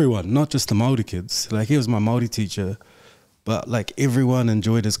 and everyone, not just the Māori kids. Like, he was my Māori teacher, but like everyone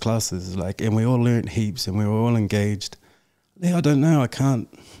enjoyed his classes, like, and we all learnt heaps and we were all engaged. Yeah, I don't know, I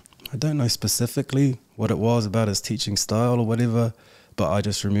don't know specifically what it was about his teaching style or whatever, but I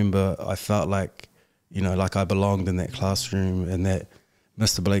just remember I felt like, you know, like I belonged in that classroom, and that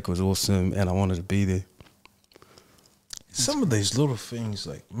Mr. Blake was awesome and I wanted to be there. Some of these little things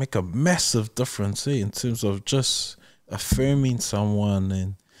like make a massive difference, in terms of just affirming someone.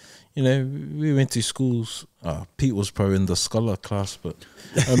 And you know, we went to schools. Pete was probably in the scholar class, but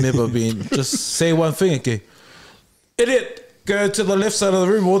I remember being just say one thing, okay, idiot, go to the left side of the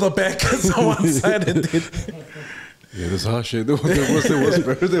room or the back on one side, and then Yeah, there's harsh shit. There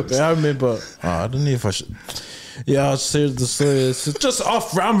was. I remember. I don't know if I should. Yeah, I'll share the story. It's just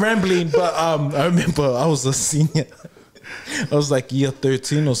off. I'm rambling, but I remember I was a senior. I was like year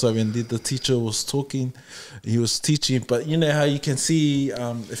 13 or something. The teacher was talking. He was teaching, but you know how you can see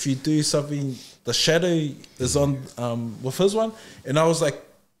if you do something, the shadow is on with his one, and I was like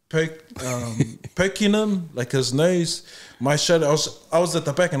poking him, like his nose. My shadow, I was at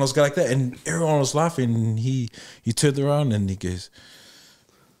the back, and I was going like that, and everyone was laughing. And he turned around and he goes,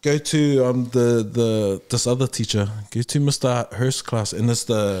 "Go to this other teacher. Go to Mr. Hurst's class." And it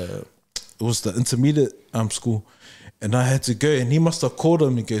was the intermediate school. And I had to go, and he must have called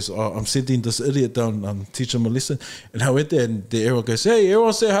him. He goes, "Oh, I'm sending this idiot down, teach him a lesson." And I went there, and the everyone goes, "Hey,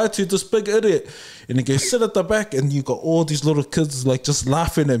 everyone say hi to this big idiot." And he goes, "Sit at the back." And you got all these little kids like just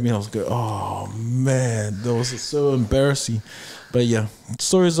laughing at me. I was going, "Oh man, that was so embarrassing." But yeah,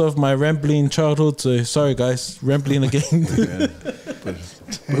 stories of my rambling childhood. So sorry guys, rambling again.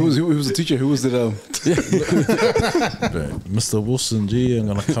 Who was the teacher? Who was it? Mr. Wilson, gee, I'm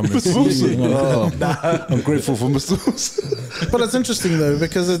gonna come and see you. I'm grateful for Mr. Wilson. But it's interesting though,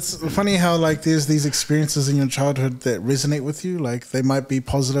 because it's funny how like there's these experiences in your childhood that resonate with you. Like they might be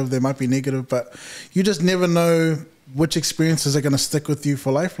positive, they might be negative, but you just never know which experiences are going to stick with you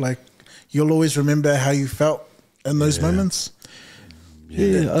for life. Like you'll always remember how you felt in those moments.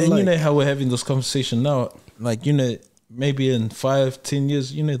 Yeah, and you know how we're having this conversation now. Like, you know, maybe in 5-10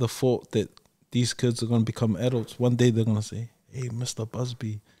 years, you know, the thought that these kids are going to become adults. One day they're going to say, hey, Mr.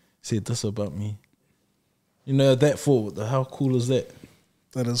 Busby said this about me. You know, that thought, how cool is that?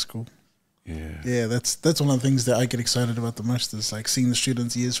 That is cool. Yeah. That's one of the things that I get excited about the most, is like seeing the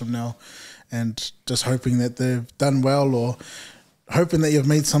students years from now and just hoping that they've done well, or hoping that you've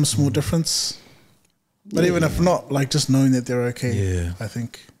made some small difference. But even if not, like just knowing that they're okay. Yeah. I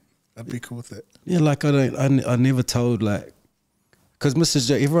think I'd be cool with it. Yeah, like I never told, like, because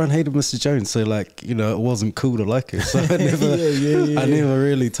everyone hated Mrs. Jones, so like, you know, it wasn't cool to like her. So I never, I never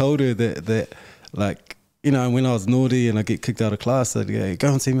really told her that like, you know, when I was naughty and I get kicked out of class, I'd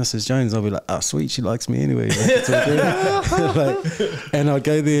go and see Mrs. Jones. I'll be like, oh, sweet, she likes me anyway. Like, it's all good. Like, and I'd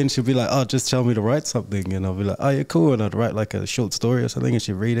go there and she'd be like, oh, just tell me to write something. And I'll be like, oh, yeah, cool. And I'd write like a short story or something, and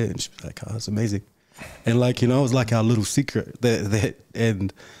she'd read it and she'd be like, oh, it's amazing. And like, you know, it was like our little secret that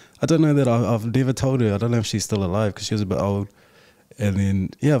and I don't know that I've never told her. I don't know if she's still alive because she was a bit old. And then,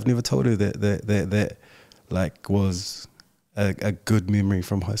 yeah, I've never told her that like was a good memory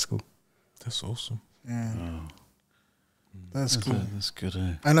from high school. That's awesome. Yeah. Oh. That's cool. That's good,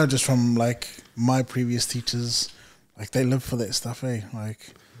 eh? I know just from like my previous teachers, like they live for that stuff, eh?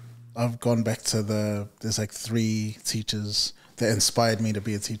 Like I've gone back to there's like 3 teachers that inspired me to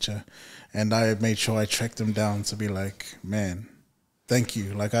be a teacher, and I made sure I tracked them down to be like, man, thank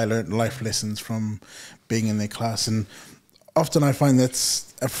you. Like I learned life lessons from being in their class, and often I find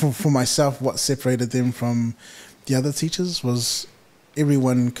that's for myself what separated them from the other teachers was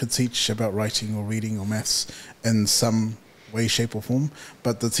everyone could teach about writing or reading or maths in some way, shape or form,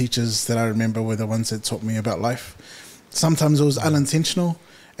 but the teachers that I remember were the ones that taught me about life. Sometimes it was unintentional,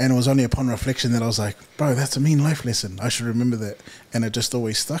 and it was only upon reflection that I was like, bro, that's a mean life lesson. I should remember that. And it just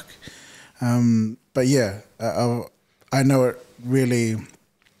always stuck. But yeah, I know it really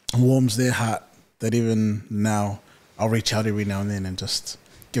warms their heart that even now I'll reach out every now and then and just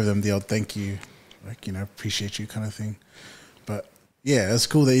give them the old thank you, like, you know, appreciate you kind of thing. But yeah, it's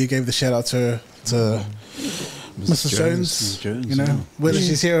cool that you gave the shout out to Mrs. Jones, you know, whether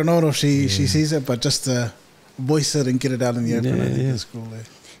she's here or not, or if she sees it, but just to voice it and get it out in the open, I think it's cool.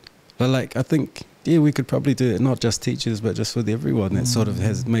 But like, I think, yeah, we could probably do it, not just teachers, but just with everyone that sort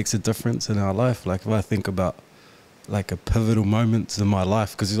of makes a difference in our life. Like if I think about like a pivotal moments in my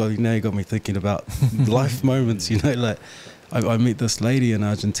life, because like, now you got me thinking about life moments, you know, like I met this lady in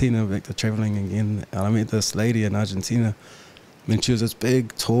Argentina, back to traveling again, and I met this lady in Argentina, and she was this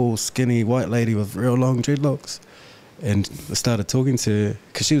big, tall, skinny white lady with real long dreadlocks. And I started talking to her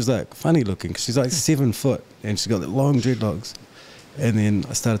because she was like funny looking, because she's like 7 foot and she's got the long dreadlocks. And then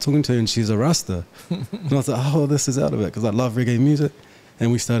I started talking to her and she's a Rasta. And I was like, oh, this is out of it, because I love reggae music.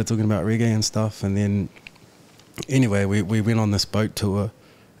 And we started talking about reggae and stuff. And then anyway, we went on this boat tour,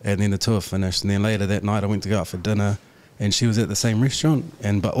 and then the tour finished. And then later that night I went to go out for dinner, and she was at the same restaurant,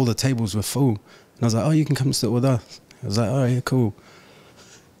 but all the tables were full. And I was like, oh, you can come sit with us. I was like, oh, yeah, cool.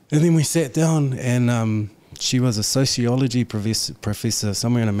 And then we sat down, and she was a sociology professor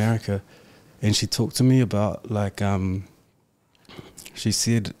somewhere in America, and she talked to me about, like, she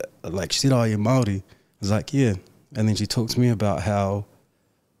said, oh, you're Māori? I was like, yeah. And then she talked to me about how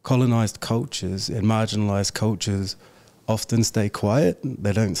colonized cultures and marginalized cultures often stay quiet.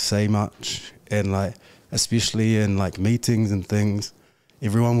 They don't say much, and like, especially in like meetings and things,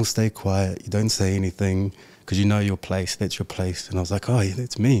 everyone will stay quiet. You don't say anything because you know your place. That's your place. And I was like, oh yeah,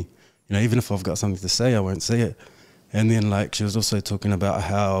 that's me. You know, even if I've got something to say, I won't say it. And then like she was also talking about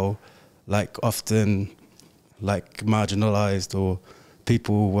how like often like marginalized or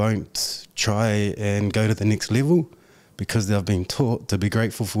people won't try and go to the next level because they've been taught to be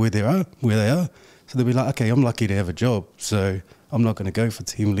grateful for where they are. So they'll be like, okay, I'm lucky to have a job, so I'm not going to go for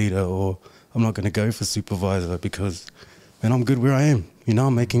team leader, or I'm not going to go for supervisor because, man, I'm good where I am. You know,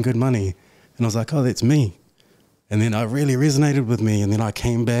 I'm making good money. And I was like, oh, that's me. And then it really resonated with me. And then I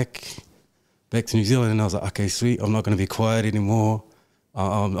came back to New Zealand, and I was like, okay, sweet, I'm not going to be quiet anymore.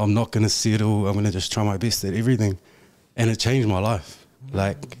 I'm not going to settle. I'm going to just try my best at everything. And it changed my life.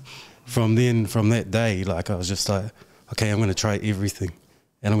 Like from that day, like I was just like, okay, I'm going to try everything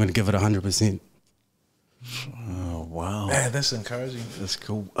and I'm going to give it 100%. Oh, wow. Yeah, that's encouraging. That's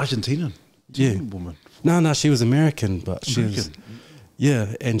cool. Argentinian? Yeah. Woman. No, she was American, but she was,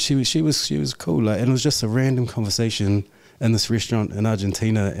 yeah, and she was cool. Like, and it was just a random conversation in this restaurant in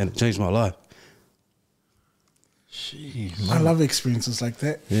Argentina, and it changed my life. Jeez. I love experiences like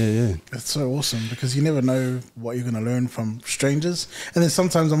that. Yeah. It's so awesome because you never know what you're going to learn from strangers. And then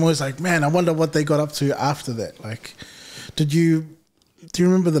sometimes I'm always like, man, I wonder what they got up to after that. Like, do you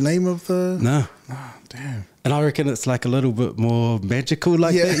remember the name of the... No, Damn. And I reckon it's like a little bit more magical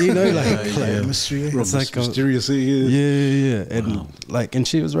like that, you know, like mystery. it's like mysterious. yeah. And like, and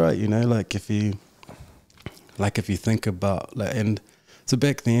she was right, you know, like if you think about like, and so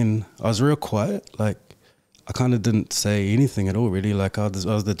back then I was real quiet, like I kind of didn't say anything at all really. Like I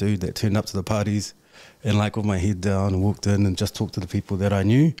was the dude that turned up to the parties and like with my head down and walked in and just talked to the people that I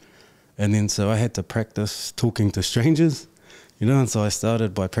knew. And then so I had to practice talking to strangers, you know, and so I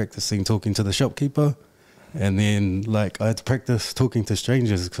started by practicing talking to the shopkeeper. And then like I had to practice talking to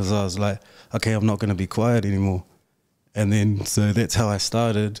strangers because I was like, okay, I'm not going to be quiet anymore. And then so that's how I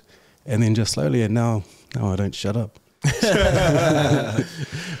started. And then just slowly, and now I don't shut up.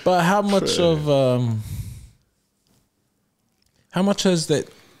 But how much has that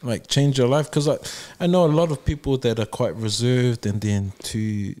like changed your life? Because I know a lot of people that are quite reserved and then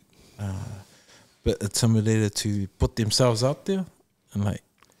too bit intimidated to put themselves out there, and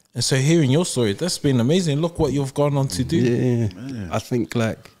so hearing your story, that's been amazing. Look what you've gone on to do. Yeah, I think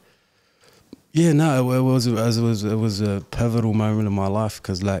like, yeah, no, it was a pivotal moment in my life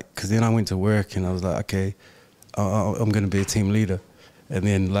because then I went to work and I was like, okay, I'm going to be a team leader, and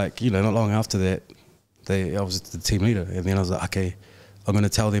then like, you know, not long after that, I was the team leader, and then I was like, okay, I'm going to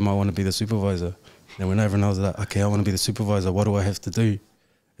tell them I want to be the supervisor. And I went over and I was like, okay, I want to be the supervisor. What do I have to do?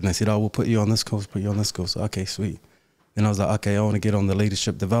 And they said, oh, we'll put you on this course, So, okay, sweet. Then I was like, okay, I want to get on the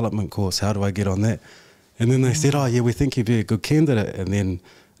leadership development course. How do I get on that? And then they said, oh, yeah, we think you'd be a good candidate. And then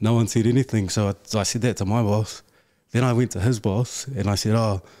no one said anything. So I said that to my boss. Then I went to his boss and I said,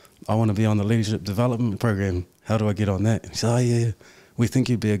 oh, I want to be on the leadership development program. How do I get on that? And he said, oh, yeah, we think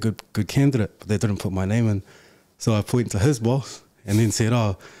you'd be a good candidate. But they didn't put my name in. So I pointed to his boss and then said,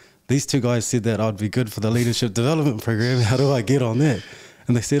 oh, these two guys said that I'd be good for the leadership development program. How do I get on that?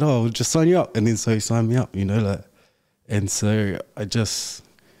 And they said, oh, we'll just sign you up. And then so he signed me up, you know, like. And so I just,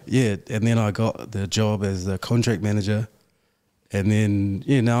 yeah, and then I got the job as the contract manager. And then,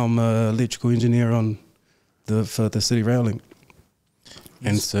 yeah, now I'm an electrical engineer for the city rail link.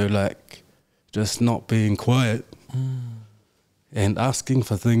 And so like, just not being quiet and asking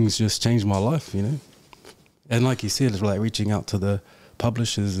for things just changed my life, you know. And like you said, it's like reaching out to the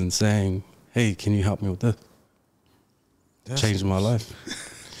publishers and saying, hey, can you help me with this? Changed my life.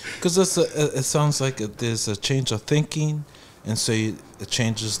 Because it sounds like there's a change of thinking, and so it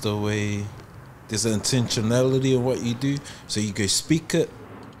changes the way, there's an intentionality of what you do. So you go speak it,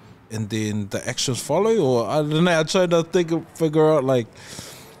 and then the actions follow. Or I don't know. I try to figure out like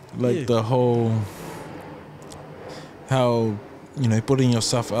the whole, how, you know, putting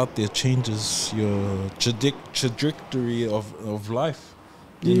yourself out there changes your trajectory of life.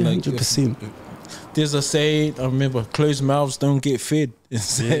 Yeah, like 100%. There's a saying, I remember, closed mouths don't get fed.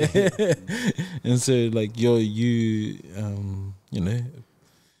 And so like you know,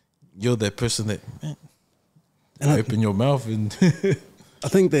 you're that person that, man, and open your mouth and I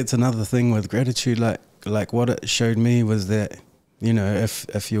think that's another thing with gratitude. Like what it showed me was that, you know,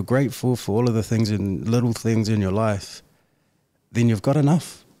 if you're grateful for all of the things and little things in your life, then you've got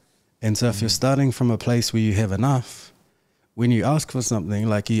enough. And so if you're starting from a place where you have enough, when you ask for something,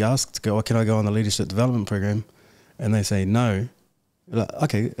 like you ask to go, oh, can I go on the leadership development program? And they say no. You're like,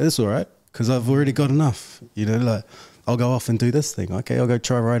 okay, it's all right, because I've already got enough. You know, like I'll go off and do this thing. Okay, I'll go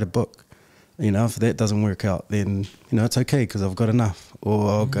try write a book. You know, if that doesn't work out, then, you know, it's okay because I've got enough. Or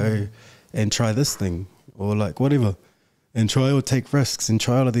I'll go and try this thing, or like whatever, and try or take risks and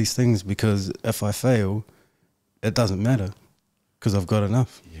try all of these things, because if I fail, it doesn't matter because I've got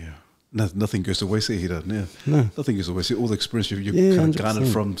enough. Yeah. Nothing goes to waste here. Yeah. No. Nothing goes to waste. All the experience you Yeah, kind of 100%. garnered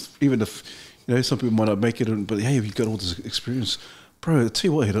from, even if, you know, some people might not make it, but hey, you've got all this experience. Bro, I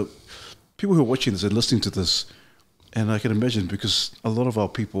tell you what, Hira, people who are watching this and listening to this, and I can imagine, because a lot of our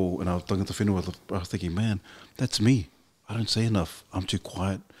people in our tangata whenua are thinking, man, that's me. I don't say enough. I'm too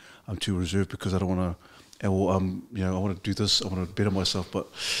quiet. I'm too reserved because I don't want to, you know, I want to do this. I want to better myself, but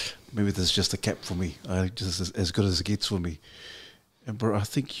maybe there's just a cap for me. Just as good as it gets for me. And bro, I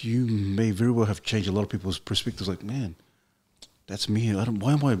think you may very well have changed a lot of people's perspectives. Like, man, that's me.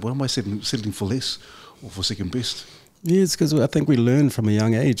 Why am I settling for less or for second best? Yeah, it's because I think we learn from a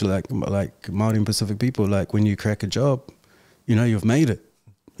young age, like Māori and Pacific people, like when you crack a job, you know, you've made it.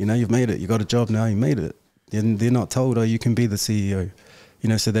 You know, you've made it. You got a job now, you made it. And they're not told, oh, you can be the CEO. You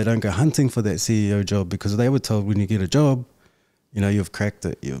know, so they don't go hunting for that CEO job, because they were told when you get a job, you know, you've cracked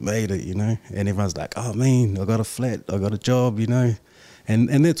it, you've made it, you know. And everyone's like, oh, man, I got a flat, I got a job, you know.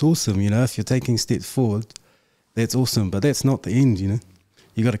 And that's awesome, you know, if you're taking steps forward, that's awesome. But that's not the end, you know.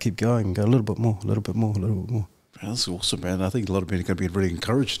 You got to keep going, go a little bit more, a little bit more, a little bit more. Man, that's awesome, man. I think a lot of men are going to be really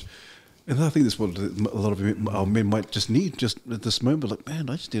encouraged And I think that's what a lot of our men might just need, just at this moment. Like, man,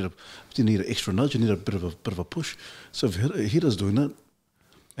 I just need an extra nudge. I need a bit of a push. So if Hira's doing that,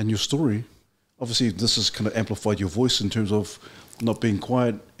 and your story, obviously this has kind of amplified your voice in terms of not being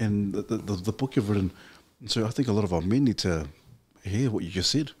quiet, and the book you've written. And so I think a lot of our men need to hear what you just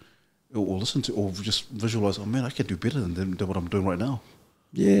said, or listen to, or just visualize. Oh man, I can do better than what I'm doing right now.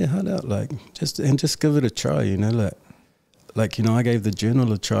 Yeah, hard out, like just give it a try. You know, like you know, I gave the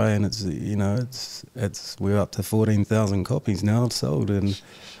journal a try, and it's you know, it's we're up to 14,000 copies now sold, and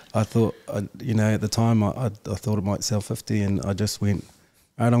I thought, you know, at the time I thought it might sell 50, and I just went,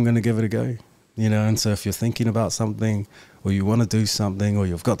 all right, I'm going to give it a go. You know, and so if you're thinking about something, or you want to do something, or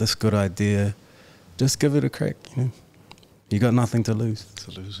you've got this good idea, just give it a crack. You know, you got nothing to lose.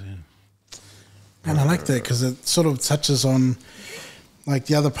 Yeah. And I like that because it sort of touches on like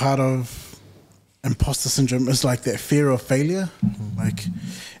the other part of imposter syndrome is like that fear of failure. Like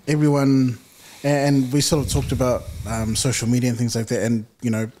everyone, and we sort of talked about social media and things like that, and you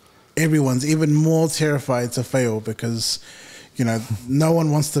know, everyone's even more terrified to fail because you know, no one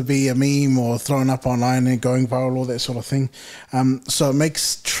wants to be a meme or thrown up online and going viral, all that sort of thing. So it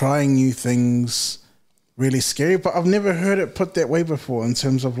makes trying new things really scary, but I've never heard it put that way before in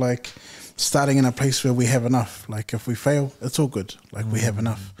terms of like starting in a place where we have enough. Like if we fail, it's all good. Like we have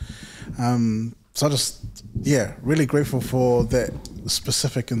enough. So I just, yeah, really grateful for that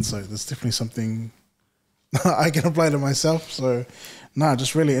specific insight. That's definitely something I can apply to myself. So, no,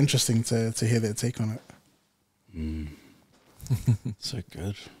 just really interesting to hear that take on it. So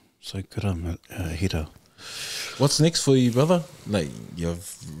good, Hira. What's next for you, brother? Like,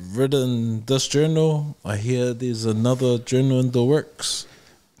 you've written this journal. I hear there's another journal in the works.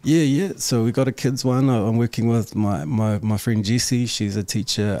 Yeah. So we got a kids one. I'm working with my friend Jessie. She's a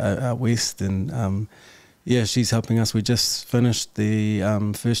teacher out west, and yeah, she's helping us. We just finished the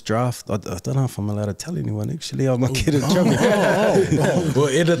first draft. I don't know if I'm allowed to tell anyone. Actually, I might get in trouble. We'll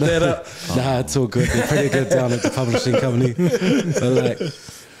edit that up. Nah, it's all good. They're pretty good down at the publishing company. But like,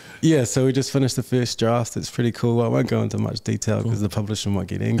 yeah, so we just finished the first draft. It's pretty cool. I won't go into much detail because the publisher might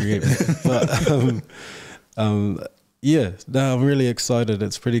get angry at me. But yeah, no, I'm really excited.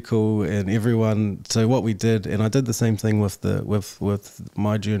 It's pretty cool, and everyone. So what we did, and I did the same thing with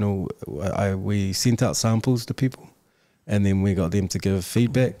my journal. We sent out samples to people, and then we got them to give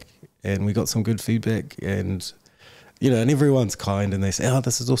feedback, and we got some good feedback, and you know, and everyone's kind, and they say, "Oh,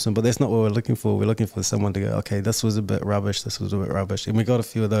 this is awesome," but that's not what we're looking for. We're looking for someone to go, "Okay, this was a bit rubbish. This was a bit rubbish," and we got a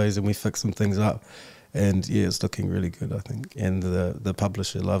few of those, and we fixed some things up, and yeah, it's looking really good, I think, and the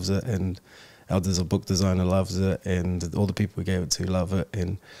publisher loves it, and there's a book designer loves it, and all the people we gave it to love it,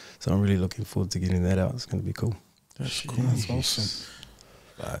 and so I'm really looking forward to getting that out. It's going to be cool. That's cool. That's awesome.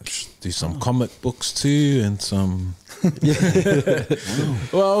 Do some comic books too, and some.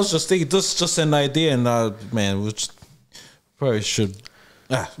 Well, I was just thinking, this is just an idea, and man, we probably should.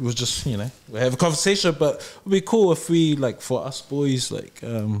 We'll just we have a conversation, but it'd be cool if we like for us boys like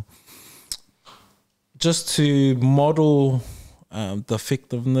just to model the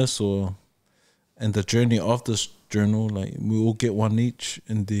effectiveness and the journey of this journal, like we all get one each,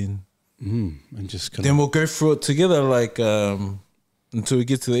 and then and just then we'll go through it together, like until we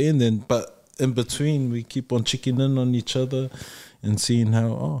get to the end. And but in between, we keep on checking in on each other and seeing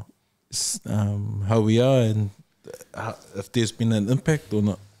how we are, and if there's been an impact or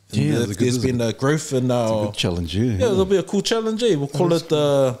not. Yeah, if there's been a growth in our. It's a good challenge, yeah. Yeah, it'll be a cool challenge. We'll call it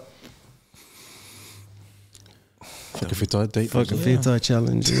the. Whakawhetai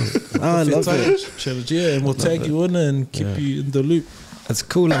challenge. I love it. Challenge, yeah, and we'll tag you in and keep you in the loop. It's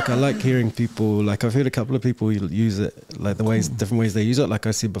cool. Like I like hearing people. Like I've heard a couple of people use it, like different ways they use it. Like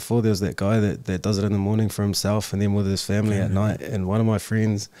I said before, there was that guy that does it in the morning for himself and then with his family at night. And one of my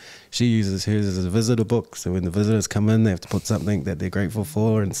friends, she uses hers as a visitor book. So when the visitors come in, they have to put something that they're grateful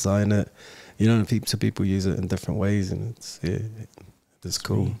for and sign it. You know, and people use it in different ways, and it's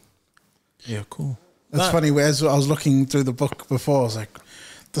cool. Yeah, cool. It's funny, as I was looking through the book before, I was like,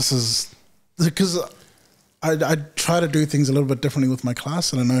 this is, because I try to do things a little bit differently with my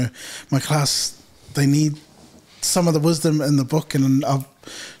class, and I know my class, they need some of the wisdom in the book, and I'll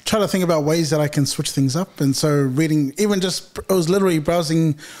try to think about ways that I can switch things up. And so reading, I was literally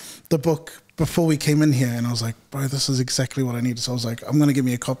browsing the book before we came in here, and I was like, bro, this is exactly what I need. So I was like, I'm going to give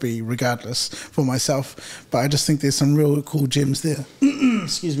me a copy regardless for myself, but I just think there's some real cool gems there.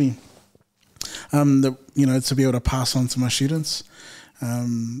 Excuse me. To be able to pass on to my students.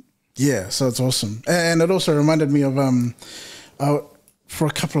 So it's awesome. And it also reminded me of, for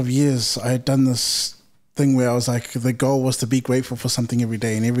a couple of years, I had done this thing where I was like, the goal was to be grateful for something every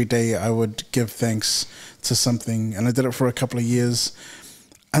day. And every day I would give thanks to something. And I did it for a couple of years.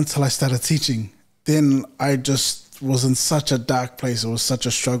 until I started teaching. Then I just was in such a dark place. It was such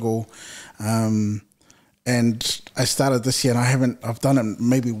a struggle. And I started this year, and I've done it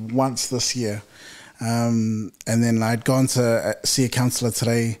maybe once this year. And then I'd gone to see a counsellor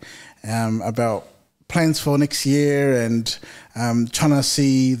today about plans for next year and trying to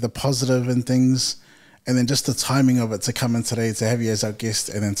see the positive in things. And then just the timing of it to come in today, to have you as our guest,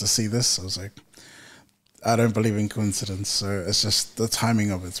 and then to see this, I was like, I don't believe in coincidence. So it's just the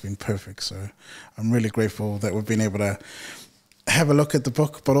timing of it's been perfect. So I'm really grateful that we've been able to have a look at the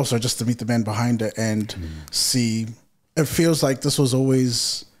book, but also just to meet the man behind it and see. It feels like this was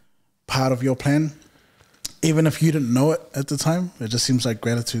always part of your plan, even if you didn't know it at the time. It just seems like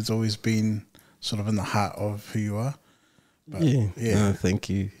gratitude's always been sort of in the heart of who you are. But yeah. No, thank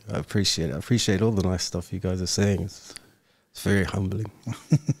you. I appreciate it. I appreciate all the nice stuff you guys are saying. It's very humbling.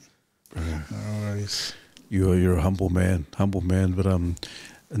 No worries. You're a humble man, but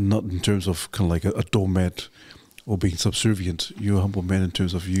not in terms of kind of like a doormat or being subservient. You're a humble man in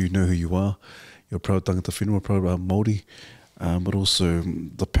terms of you know who you are. You're proud tangata whenua, proud Māori, but also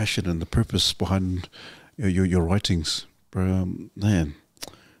the passion and the purpose behind your writings. Man,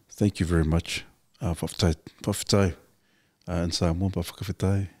 thank you very much, Whakawhetai, and Samoa,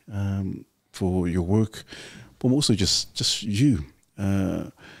 Whakawhetai, for your work, but also just you.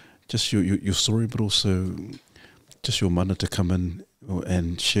 Just your story, but also just your mana to come in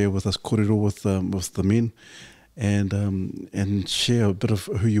and share with us, kōrero with the men, and share a bit of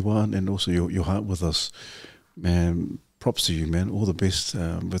who you are and also your heart with us. Man, props to you, man. All the best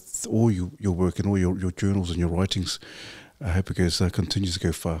with all your work and all your journals and your writings. I hope it continues to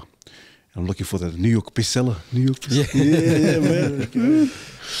go far. I'm looking for the New York bestseller. Yeah, man.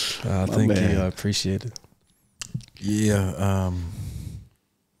 Thank you. I appreciate it. Yeah.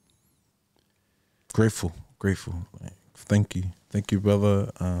 Grateful. Thank you,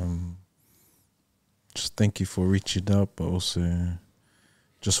 brother. Just thank you for reaching out, but also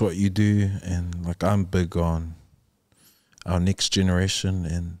just what you do. And like, I'm big on our next generation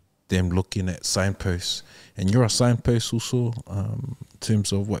and them looking at signposts. And you're a signpost also, in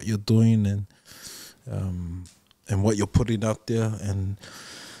terms of what you're doing and what you're putting out there. And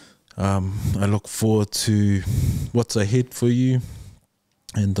I look forward to what's ahead for you.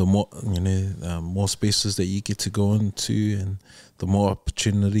 And the more, more spaces that you get to go into, and the more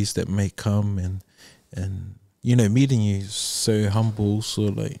opportunities that may come, and meeting you so humble. So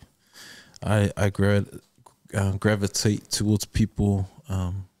like, I gravitate towards people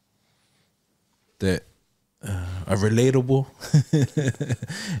that are relatable,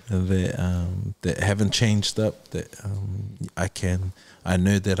 and that haven't changed up. That I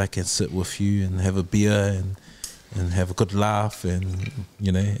know that I can sit with you and have a beer and have a good laugh, and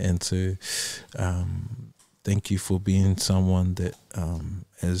to thank you for being someone that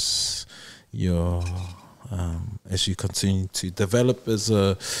as you continue to develop as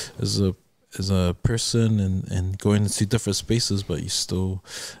a person and going into different spaces, but you're still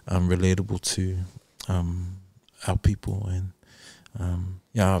relatable to our people. And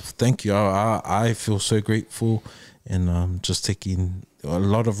thank you. I feel so grateful, and just taking a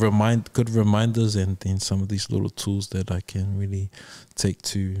lot of good reminders, and then some of these little tools that I can really take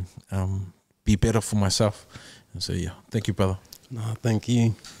to be better for myself. And so thank you, brother. No, thank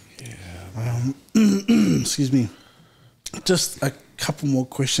you. Excuse me. Just a couple more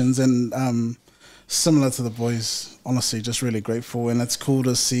questions, and similar to the boys, honestly, just really grateful. And it's cool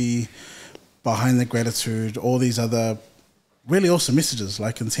to see behind the gratitude all these other really awesome messages,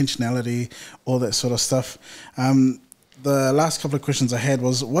 like intentionality, all that sort of stuff. The last couple of questions I had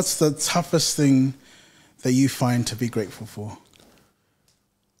was, what's the toughest thing that you find to be grateful for?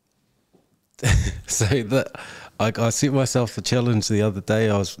 So that I set myself a challenge the other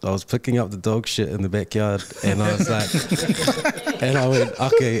day. I was picking up the dog shit in the backyard, and I was like, and I went,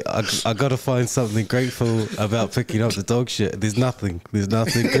 okay, I got to find something grateful about picking up the dog shit. There's nothing good.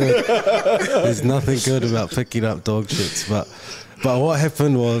 There's nothing good about picking up dog shits, But what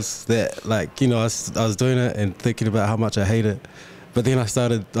happened was that, like, I was doing it and thinking about how much I hate it. But then I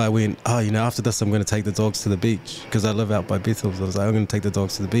went, after this, I'm going to take the dogs to the beach, because I live out by Bethel. So I was like, I'm going to take the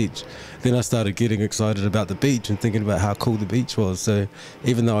dogs to the beach. Then I started getting excited about the beach and thinking about how cool the beach was. So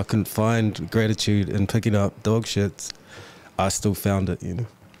even though I couldn't find gratitude in picking up dog shits, I still found it,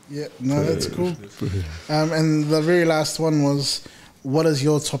 Yeah, no, that's cool. And the very last one was, what is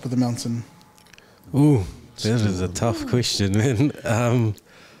your top of the mountain? Ooh. That is a tough question, man.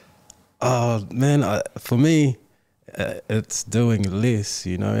 For me, it's doing less,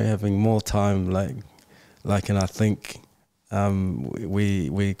 having more time. And I think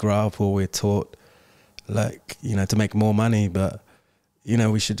we grow up or we're taught, to make more money, but you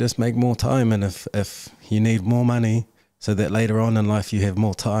know, we should just make more time. And if you need more money so that later on in life you have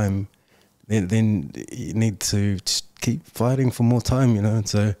more time, then you need to just keep fighting for more time, you know. And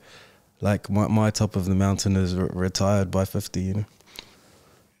so, like, my top of the mountain is retired by 50, you know,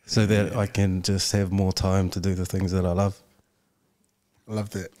 so that I can just have more time to do the things that I love. I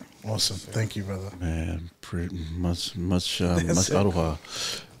love that. Awesome. Thank you, brother. Man, pretty much aroha.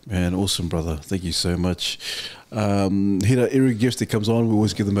 Man, awesome, brother. Thank you so much. Hira, every guest that comes on, we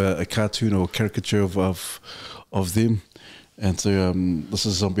always give them a cartoon or a caricature of them. And so this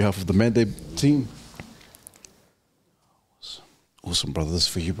is on behalf of the Mandate team. Awesome, brother. This is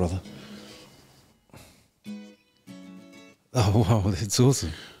for you, brother. Oh, wow, that's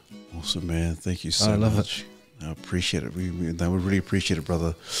awesome. Awesome, man. Thank you so much. I love it. I appreciate it. We really appreciate it,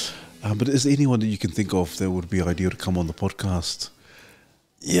 brother. But is there anyone that you can think of that would be ideal to come on the podcast?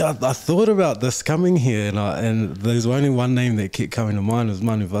 Yeah, I thought about this coming here, and there's only one name that kept coming to mind, was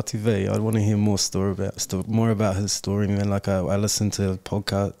Manu Vative. I want to hear more about his story, man. Like I listened to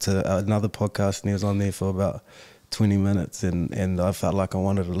another podcast, and he was on there for about 20 minutes, and I felt like I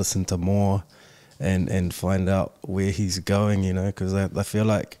wanted to listen to more and find out where he's going, you know, because I feel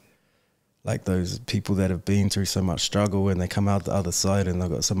like those people that have been through so much struggle and they come out the other side and they've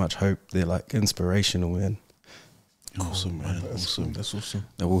got so much hope, they're like inspirational, man. Awesome, man. Awesome. That's awesome.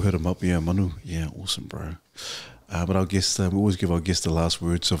 Now we'll hit him up. Yeah, Manu. Yeah, awesome, bro. But our guests, we always give our guests the last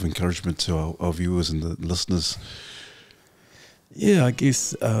words of encouragement to our viewers and the listeners. Yeah, I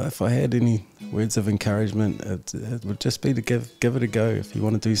guess if I had any words of encouragement, it would just be to give it a go. If you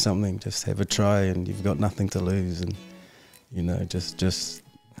want to do something, just have a try, and you've got nothing to lose. And you know, just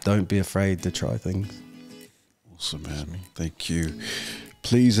don't be afraid to try things. Awesome, man. Thank you.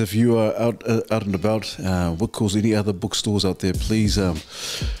 Please, if you are out and about, Wickles, any other bookstores out there, please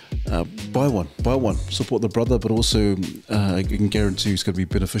buy one. Support the brother, but also I can guarantee it's going to be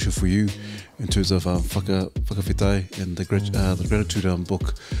beneficial for you in terms of Whakawhetai and the gratitude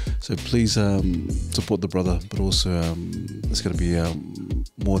book. So please support the brother, but also it's going to be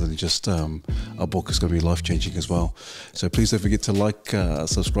more than just a book. It's going to be life-changing as well. So please don't forget to like,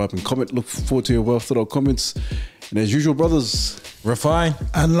 subscribe and comment. Look forward to your well-thought-out comments. And as usual, brothers, refine,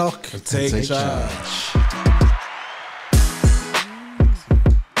 unlock, take charge.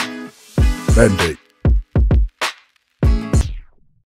 Mandate.